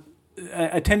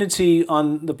a tendency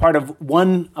on the part of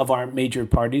one of our major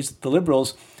parties, the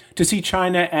Liberals, to see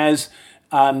China as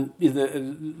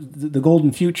the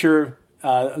golden future.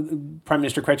 Prime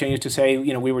Minister Chrétien used to say,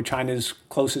 we were China's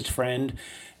closest friend.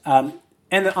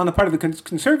 And on the part of the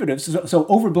conservatives, so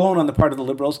overblown on the part of the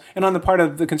liberals, and on the part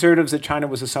of the conservatives that China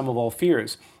was the sum of all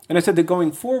fears. And I said that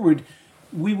going forward,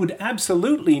 we would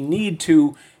absolutely need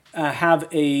to have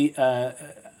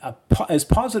as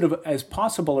positive as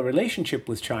possible a relationship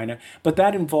with China, but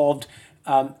that involved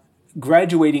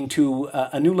graduating to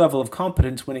a new level of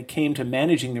competence when it came to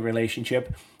managing the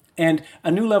relationship, and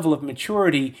a new level of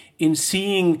maturity in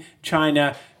seeing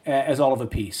China as all of a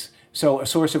piece. So a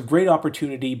source of great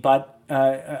opportunity, but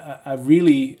a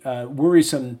really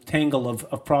worrisome tangle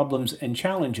of problems and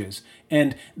challenges.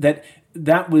 And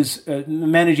that was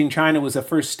managing China was the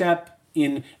first step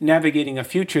in navigating a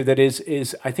future that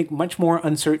is I think, much more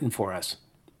uncertain for us.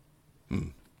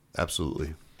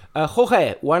 Absolutely.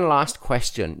 Jorge, one last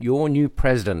question. Your new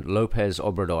president, López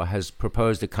Obrador, has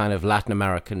proposed a kind of Latin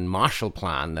American Marshall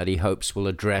Plan that he hopes will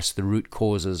address the root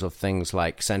causes of things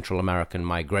like Central American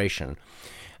migration.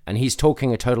 And he's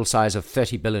talking a total size of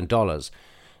 $30 billion.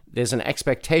 There's an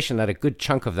expectation that a good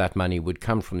chunk of that money would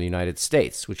come from the United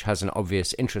States, which has an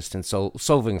obvious interest in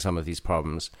solving some of these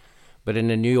problems. But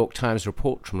in a New York Times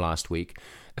report from last week,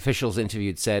 officials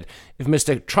interviewed said if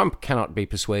Mr. Trump cannot be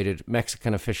persuaded,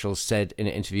 Mexican officials said in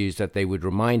interviews that they would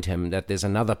remind him that there's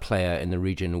another player in the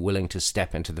region willing to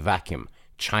step into the vacuum,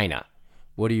 China.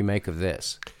 What do you make of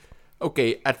this?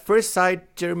 Okay, at first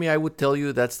sight, Jeremy, I would tell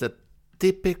you that's the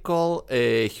typical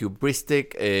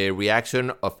hubristic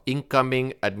reaction of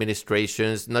incoming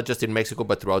administrations, not just in Mexico,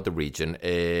 but throughout the region.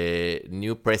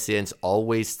 New presidents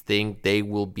always think they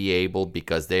will be able,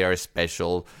 because they are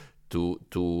special,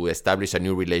 to establish a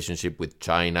new relationship with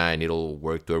China, and it'll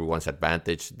work to everyone's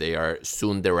advantage. They are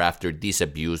soon thereafter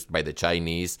disabused by the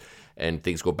Chinese, and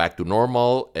things go back to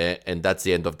normal, and that's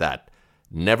the end of that.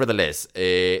 Nevertheless,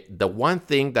 the one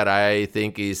thing that I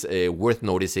think is worth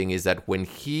noticing is that when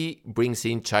he brings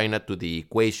in China to the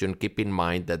equation, keep in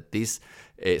mind that these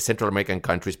Central American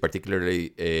countries,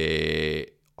 particularly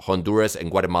Honduras and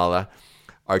Guatemala,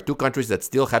 are two countries that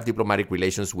still have diplomatic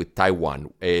relations with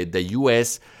Taiwan. The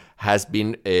U.S. has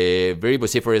been very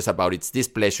vociferous about its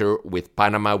displeasure with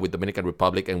Panama, with Dominican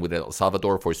Republic, and with El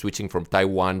Salvador for switching from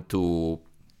Taiwan to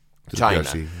China.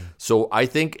 So I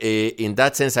think in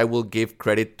that sense, I will give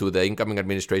credit to the incoming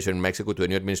administration in Mexico, to the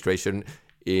new administration,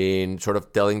 in sort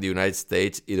of telling the United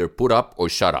States either put up or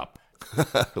shut up.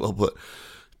 Well put.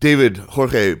 David,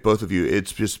 Jorge, both of you,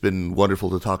 it's just been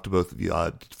wonderful to talk to both of you.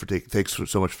 Thanks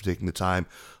so much for taking the time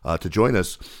to join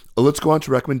us. Let's go on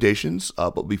to recommendations.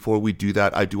 But before we do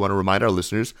that, I do want to remind our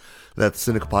listeners that the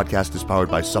Sinica Podcast is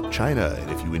powered by SupChina. And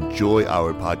if you enjoy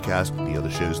our podcast, the other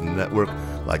shows in the network,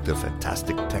 like the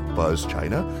fantastic Tech Buzz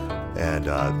China and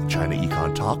China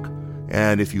Econ Talk,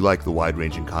 and if you like the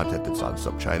wide-ranging content that's on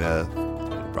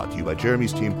SupChina, brought to you by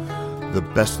Jeremy's team, the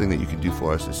best thing that you can do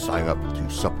for us is sign up to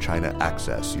SupChina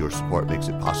Access. Your support makes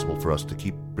it possible for us to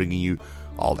keep bringing you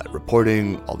all that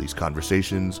reporting, all these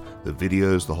conversations, the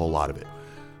videos, the whole lot of it.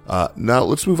 Now,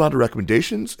 let's move on to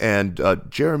recommendations. And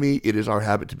Jeremy, it is our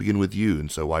habit to begin with you,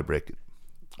 and so why break it?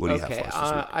 What do you have for us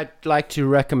this week? I'd like to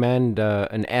recommend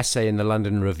an essay in the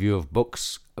London Review of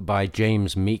Books by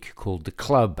James Meek called The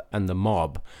Club and the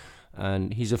Mob.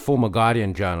 And he's a former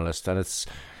Guardian journalist, and it's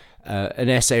an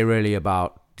essay really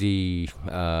about the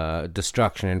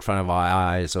destruction in front of our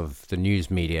eyes of the news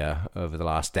media over the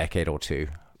last decade or two.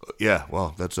 Yeah,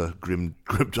 well, that's a grim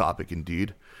topic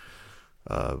indeed.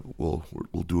 We're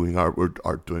doing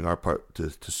our part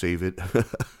to save it.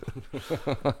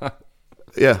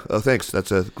 Yeah, thanks.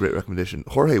 That's a great recommendation.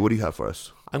 Jorge, what do you have for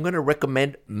us? I'm going to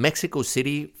recommend Mexico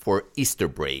City for Easter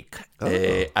break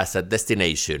as a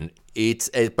destination. It's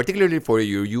particularly for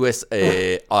your U.S.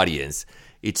 audience.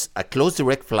 It's a close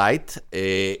direct flight.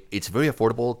 It's very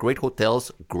affordable, great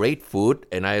hotels, great food.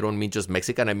 And I don't mean just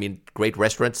Mexican. I mean great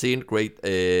restaurant scene, great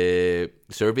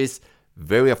service,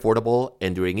 very affordable.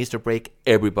 And during Easter break,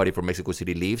 everybody from Mexico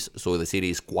City leaves. So the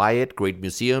city is quiet, great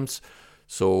museums.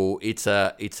 So it's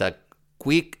a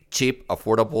quick, cheap,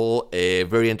 affordable,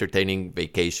 very entertaining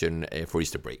vacation for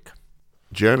Easter break.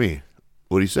 Jeremy,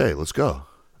 what do you say? Let's go.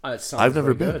 I've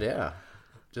never been. Good, yeah,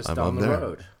 just down the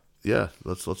road. Yeah,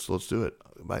 let's do it.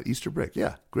 About Easter break,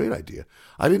 yeah, great idea.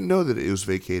 I didn't know that it was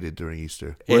vacated during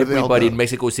Easter. Everybody in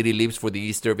Mexico City leaves for the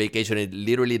Easter vacation. And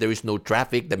literally, there is no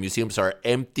traffic. The museums are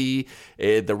empty.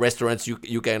 The restaurants,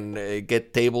 you can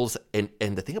get tables. And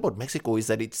the thing about Mexico is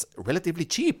that it's relatively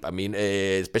cheap. I mean,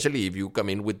 especially if you come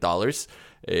in with dollars.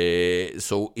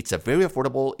 So it's a very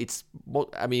affordable.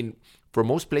 For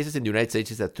most places in the United States,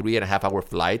 it's a 3.5 hour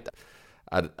flight.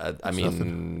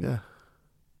 Nothing. Yeah.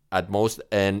 at most,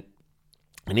 and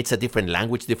it's a different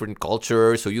language, different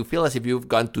culture. So you feel as if you've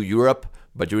gone to Europe,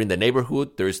 but you're in the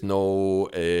neighborhood. There's no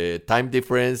time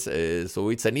difference. So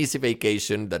it's an easy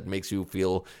vacation that makes you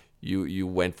feel you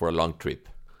went for a long trip.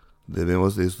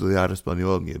 Debemos de estudiar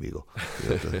español, mi amigo.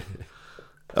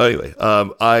 Anyway,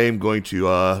 I'm going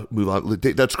to move on.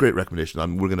 That's a great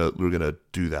recommendation. We're gonna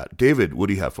do that. David, what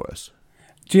do you have for us?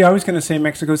 Gee, I was going to say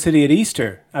Mexico City at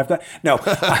Easter.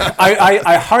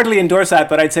 I hardly endorse that,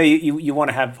 but I'd say you want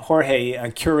to have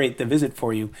Jorge curate the visit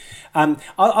for you.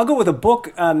 I'll go with a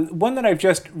book, one that I've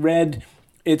just read.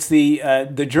 It's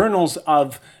the journals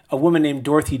of a woman named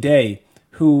Dorothy Day,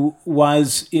 who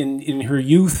was in her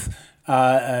youth,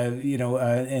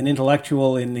 an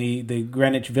intellectual in the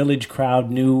Greenwich Village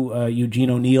crowd, knew Eugene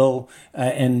O'Neill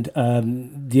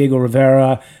and Diego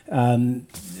Rivera.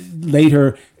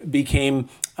 Later became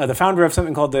the founder of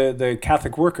something called the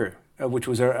Catholic Worker, which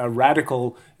was a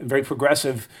radical and very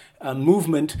progressive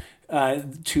movement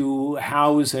to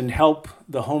house and help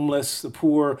the homeless, the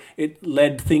poor. It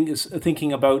led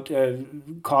thinking about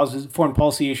causes, foreign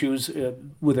policy issues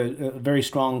with a very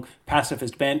strong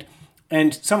pacifist bent.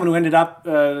 And someone who ended up,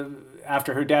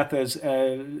 after her death, as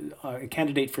a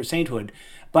candidate for sainthood.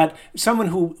 But someone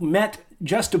who met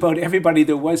just about everybody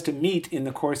there was to meet in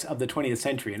the course of the 20th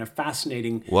century, in a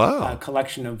fascinating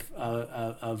collection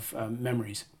of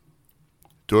memories.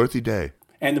 Dorothy Day.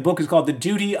 And the book is called The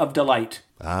Duty of Delight.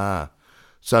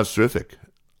 Sounds terrific.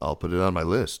 I'll put it on my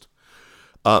list.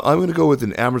 I'm going to go with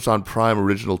an Amazon Prime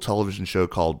original television show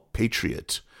called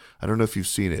Patriot. I don't know if you've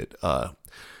seen it.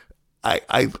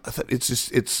 I thought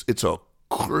it's a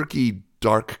quirky,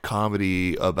 dark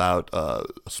comedy about a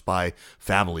spy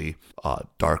family.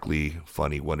 Darkly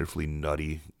funny, wonderfully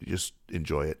nutty. Just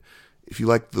enjoy it. If you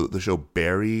like the show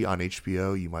Barry on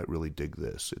HBO, you might really dig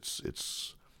this.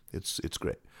 It's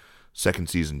great. Second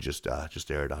season just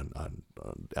aired on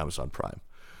Amazon Prime.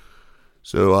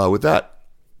 So with that,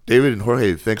 David and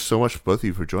Jorge, thanks so much, both of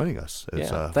you, for joining us.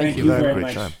 Thank you very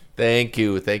much. Time. Thank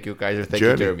you, Kaiser. Thank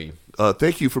you, Jeremy.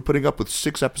 Thank you for putting up with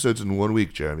 6 episodes in 1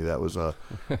 week, Jeremy. That was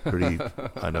pretty.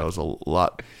 I know it was a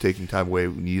lot, taking time away.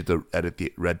 We needed to edit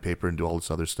the red paper and do all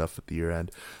this other stuff at the year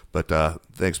end. But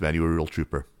thanks, man. You were a real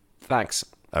trooper. Thanks.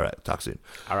 All right. Talk soon.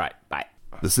 All right. Bye.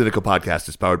 The Cynical Podcast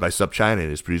is powered by SupChina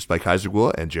and is produced by Kaiser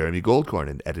Kuo and Jeremy Goldkorn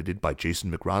and edited by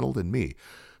Jason McRonald and me.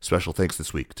 Special thanks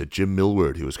this week to Jim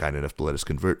Millward, who was kind enough to let us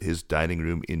convert his dining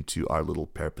room into our little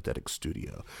peripatetic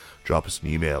studio. Drop us an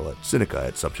email at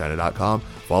Sinica@SupChina.com.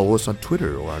 Follow us on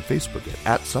Twitter or on Facebook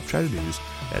at SupChina News.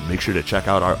 And make sure to check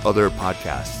out our other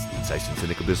podcasts, the Insights in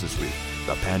Cynical Business Week,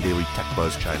 the Pan Daily Tech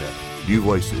Buzz China, New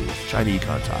Voices, China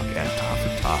Econ Talk, and Talk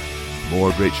for Talk.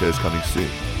 More great shows coming soon.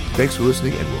 Thanks for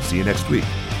listening, and we'll see you next week.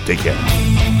 Take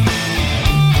care.